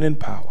 dominion, and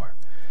power,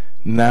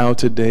 now,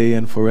 today,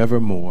 and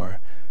forevermore.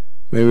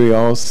 May we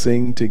all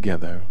sing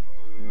together.